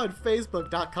us on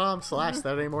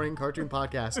Facebook.com/Saturday Morning Cartoon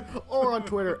Podcast or on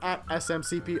Twitter at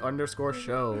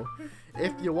SMCP_show.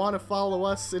 If you want to follow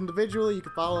us individually, you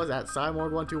can follow us at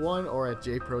Simorg121 or at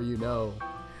JProYouKnow.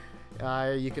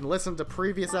 You can listen to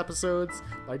previous episodes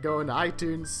by going to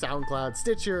iTunes, SoundCloud,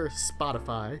 Stitcher,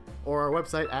 Spotify, or our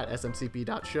website at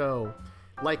smcp.show.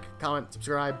 Like, comment,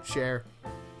 subscribe, share,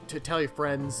 to tell your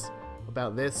friends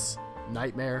about this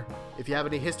nightmare. If you have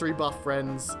any history buff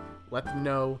friends, let them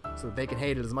know so that they can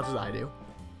hate it as much as I do.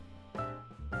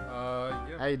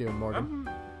 Yeah. How you doing, Morgan?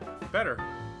 I'm better.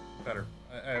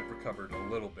 I've recovered a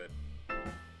little bit.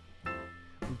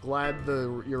 I'm glad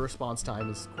your response time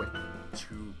is quick.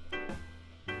 Two.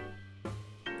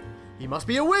 He must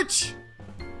be a witch!